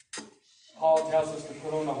 Paul tells us to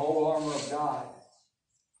put on the whole armor of God.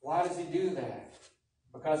 Why does he do that?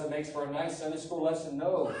 Because it makes for a nice Sunday school lesson?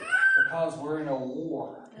 No. Because we're in a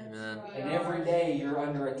war. Amen. And every day you're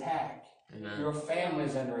under attack. Amen. Your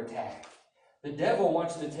family's under attack. The devil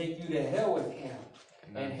wants to take you to hell with him.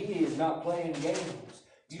 And he is not playing games.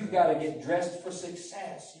 You've got to get dressed for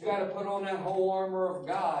success. You've got to put on that whole armor of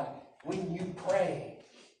God when you pray.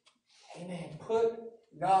 Amen. Put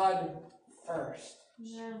God first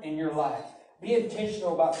in your life. Be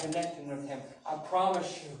intentional about connecting with Him. I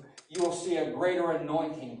promise you, you will see a greater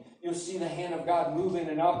anointing. You'll see the hand of God moving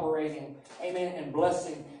and operating. Amen. And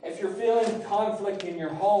blessing. If you're feeling conflict in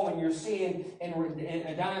your home and you're seeing in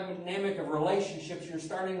a dynamic of relationships, you're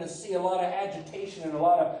starting to see a lot of agitation and a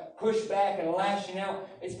lot of pushback and lashing out.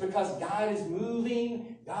 It's because God is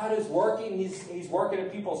moving. God is working. He's working in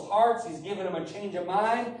people's hearts. He's giving them a change of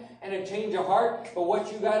mind and a change of heart. But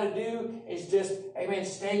what you got to do is just, amen,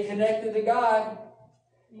 stay connected to God.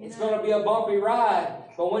 It's going to be a bumpy ride.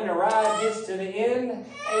 But when the ride gets to the end,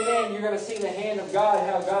 amen, you're going to see the hand of God,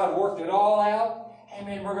 how God worked it all out.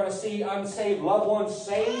 Amen. We're going to see unsaved loved ones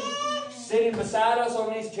saved, sitting beside us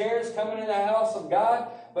on these chairs, coming in the house of God.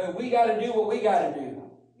 But we got to do what we got to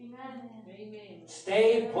do. Amen.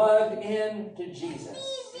 Stay plugged in to Jesus.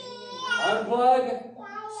 Unplug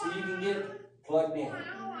so you can get plugged in.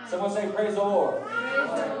 Someone say, praise the Lord.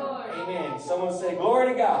 Praise the Lord. Amen. Someone say,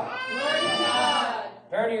 glory to God. Glory to God.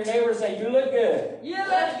 Turn to your neighbor and say, you look good. You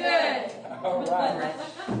look good. All right.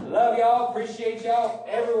 Love y'all. Appreciate y'all.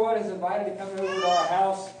 Everyone is invited to come over to our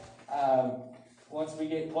house. Once we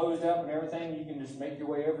get closed up and everything, you can just make your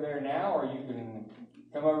way over there now, or you can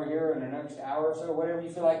come over here in the next hour or so, whatever you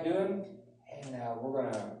feel like doing. And we're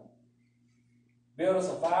going to build us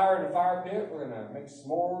a fire in the fire pit. We're going to make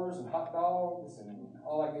s'mores and hot dogs and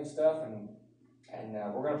all that good stuff. And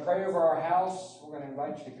we're going to pray over our house. We're going to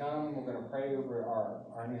invite you to come. We're going to pray over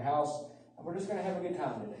our new house. And we're just going to have a good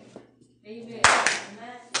time today. Amen.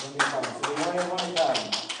 So we want everyone to come.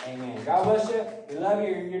 Amen. God bless you. We love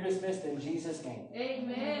you. You're dismissed in Jesus' name.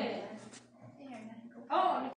 Amen. Oh.